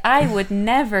is like, I would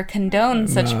never condone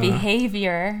such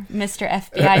behavior, Mr.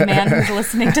 FBI man who's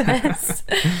listening to this.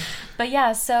 But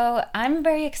yeah, so I'm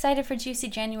very excited for Juicy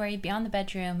January Beyond the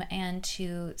Bedroom and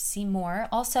to see more.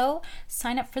 Also,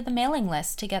 sign up for the mailing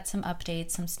list to get some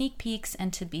updates, some sneak peeks,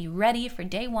 and to be ready for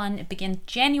day one. It begins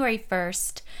January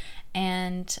 1st,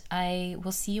 and I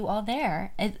will see you all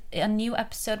there. A new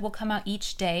episode will come out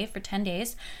each day for 10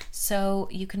 days, so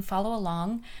you can follow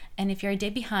along. And if you're a day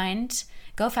behind,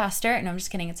 go faster. No, I'm just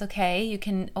kidding. It's okay. You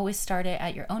can always start it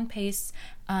at your own pace.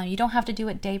 You don't have to do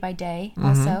it day by day.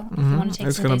 Also, if you want to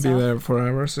take some days off. It's gonna be there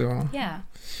forever. So yeah.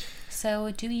 So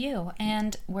do you?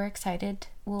 And we're excited.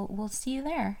 We'll see you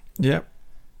there. Yep.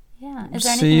 Yeah. Is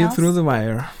there anything see you else? through the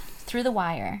wire. Through the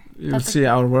wire. You'll see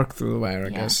our work through the wire, I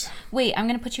guess. Wait, I'm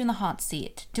gonna put you in the hot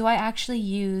seat. Do I actually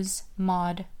use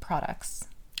mod products?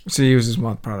 She uses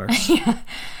mod products. Yeah.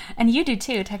 And you do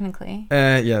too, technically.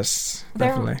 Yes,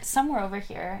 definitely. They're somewhere over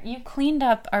here. You cleaned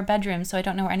up our bedroom, so I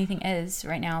don't know where anything is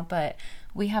right now, but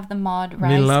we have the Mod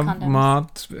Rise We love condoms.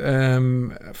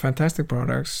 Mod, fantastic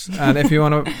products. And if you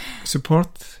want to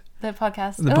support the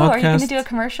podcast. are you going to do a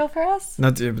commercial for us?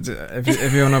 Not but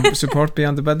if you want to support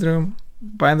Beyond the Bedroom,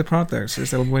 buy the products.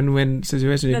 It's a win-win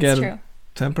situation. You That's get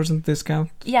true. 10% discount.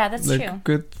 Yeah, that's They're true.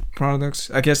 Good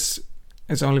products. I guess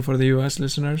it's only for the US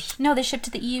listeners. No, they ship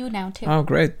to the EU now too. Oh,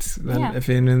 great! Then if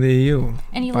you're in the EU,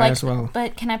 and you buy like as well.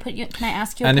 But can I ask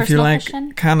you a and personal question? And if you like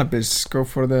question? cannabis, go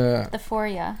for the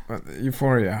Foria.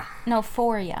 Euphoria. No,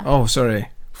 Foria. Oh, sorry,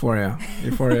 Euphoria.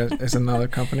 Euphoria is another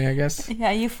company, I guess.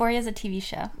 Yeah, Euphoria is a TV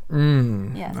show.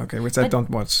 Yes. Okay, which I don't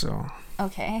watch, so.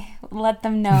 Okay, let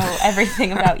them know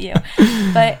everything about you.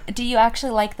 But do you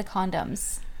actually like the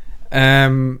condoms?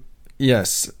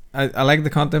 Yes, I like the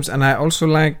condoms, and I also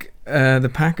like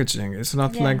the packaging. It's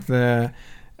not like the.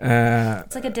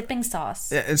 It's like a dipping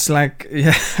sauce. It's like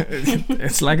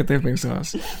it's like a dipping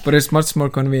sauce, but it's much more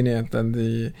convenient than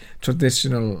the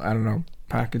traditional. I don't know,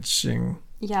 packaging.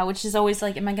 Yeah, which is always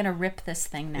like, am I gonna rip this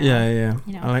thing now? Yeah.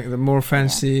 You know? I like the more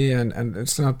fancy and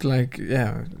it's not like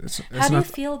It's How do you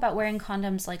feel about wearing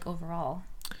condoms like overall?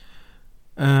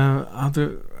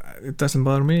 It doesn't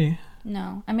bother me.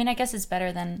 No, I mean I guess it's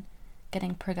better than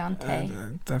getting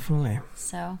pregante. Definitely.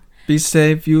 So be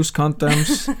safe. Use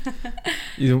condoms.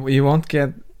 you won't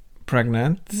get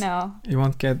pregnant. No. You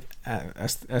won't get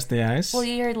STIs. Well,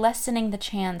 you're lessening the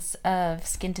chance of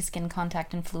skin-to-skin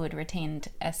contact and fluid-retained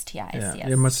STIs. Yeah, yes.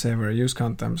 you're much safer. Use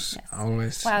condoms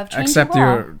always. Wow, I've trained except you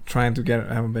well. you're trying to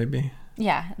have a baby.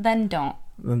 Yeah, then don't.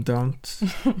 Then don't.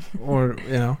 Or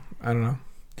I don't know.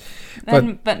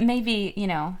 But maybe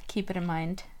keep it in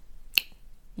mind.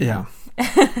 Yeah.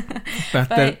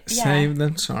 Better safe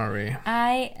than sorry.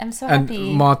 I am so and happy.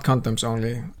 And mod condoms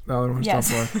only. The other ones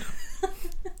don't work.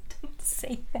 Don't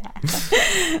say that.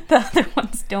 The other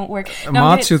ones don't work.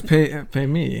 Mod should pay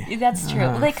me. That's true.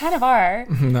 Well, they kind of are.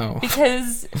 No.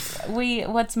 Because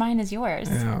what's mine is yours.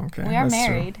 Yeah, okay. We are that's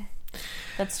married. True.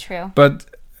 That's true. But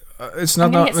it's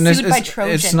not.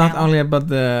 It's not only about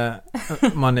the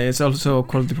money. It's also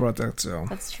quality product. So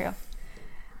that's true.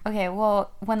 Okay,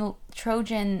 well, when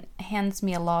Trojan hands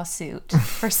me a lawsuit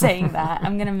for saying that,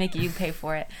 I'm going to make you pay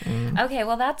for it. Okay,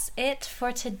 well, that's it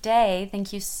for today.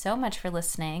 Thank you so much for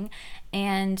listening.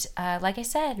 And like I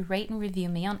said, rate and review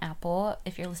me on Apple.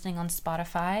 If you're listening on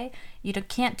Spotify, you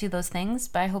can't do those things,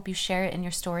 but I hope you share it in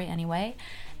your story anyway.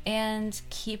 And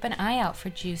keep an eye out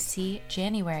for Juicy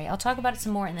January. I'll talk about it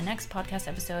some more in the next podcast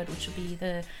episode, which will be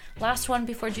the last one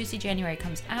before Juicy January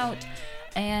comes out.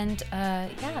 And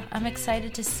I'm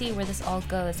excited to see where this all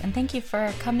goes. And thank you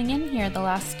for coming in here the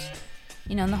last,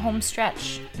 in the home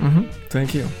stretch.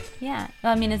 Thank you. Yeah.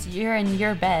 Well, I mean, you're in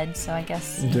your bed, so I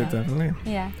guess. Yeah, definitely.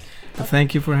 Yeah. But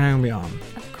thank you for having me on.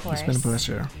 Of course. It's been a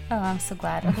pleasure. Oh, I'm so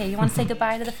glad. Okay, you want to say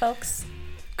goodbye to the folks?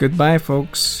 Goodbye,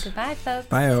 folks. Goodbye, folks.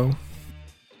 Bye-o.